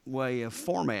great way of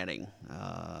formatting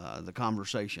the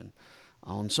conversation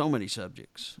on so many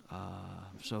subjects.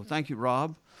 So thank you,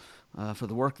 Rob, for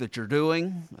the work that you're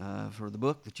doing, for the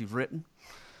book that you've written.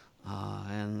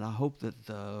 And I hope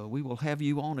that we will have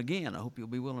you on again. I hope you'll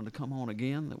be willing to come on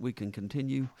again, that we can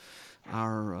continue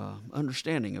our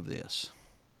understanding of this.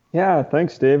 Yeah,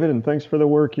 thanks, David, and thanks for the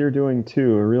work you're doing,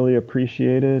 too. I really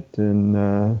appreciate it,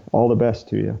 and all the best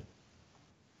to you.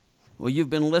 Well, you've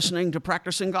been listening to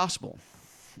Practicing Gospel.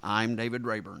 I'm David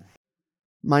Rayburn.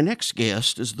 My next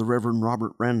guest is the Reverend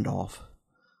Robert Randolph.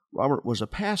 Robert was a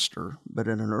pastor, but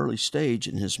at an early stage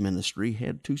in his ministry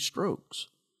had 2 strokes.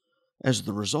 As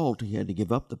the result, he had to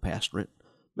give up the pastorate,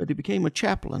 but he became a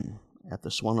chaplain at the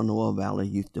Swannanoa Valley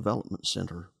Youth Development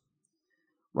Center.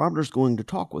 Robert is going to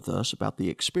talk with us about the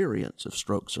experience of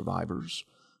stroke survivors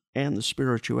and the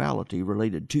spirituality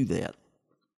related to that.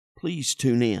 Please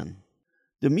tune in.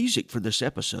 The music for this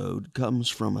episode comes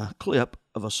from a clip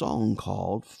of a song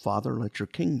called Father, Let Your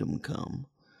Kingdom Come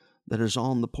that is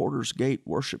on the Porter's Gate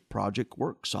Worship Project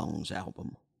Work Songs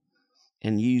album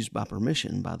and used by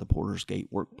permission by the Porter's Gate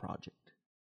Work Project.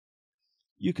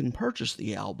 You can purchase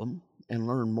the album and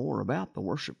learn more about the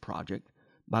Worship Project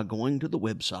by going to the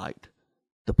website,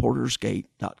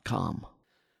 theportersgate.com.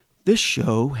 This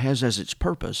show has as its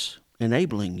purpose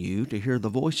enabling you to hear the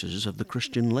voices of the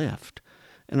Christian left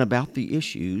and about the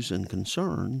issues and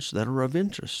concerns that are of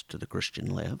interest to the Christian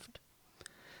left.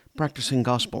 Practicing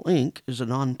Gospel, Inc. is a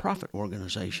nonprofit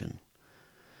organization.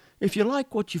 If you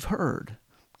like what you've heard,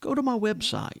 go to my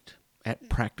website at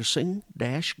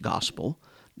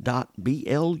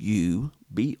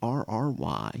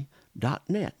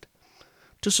practicing-gospel.blubry.net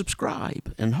to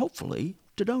subscribe and hopefully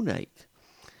to donate.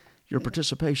 Your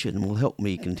participation will help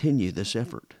me continue this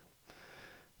effort.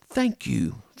 Thank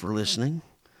you for listening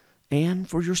and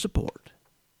for your support.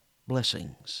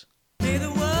 Blessings. May the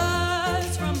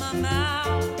words from from my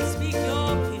mouth. Speak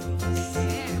your peace.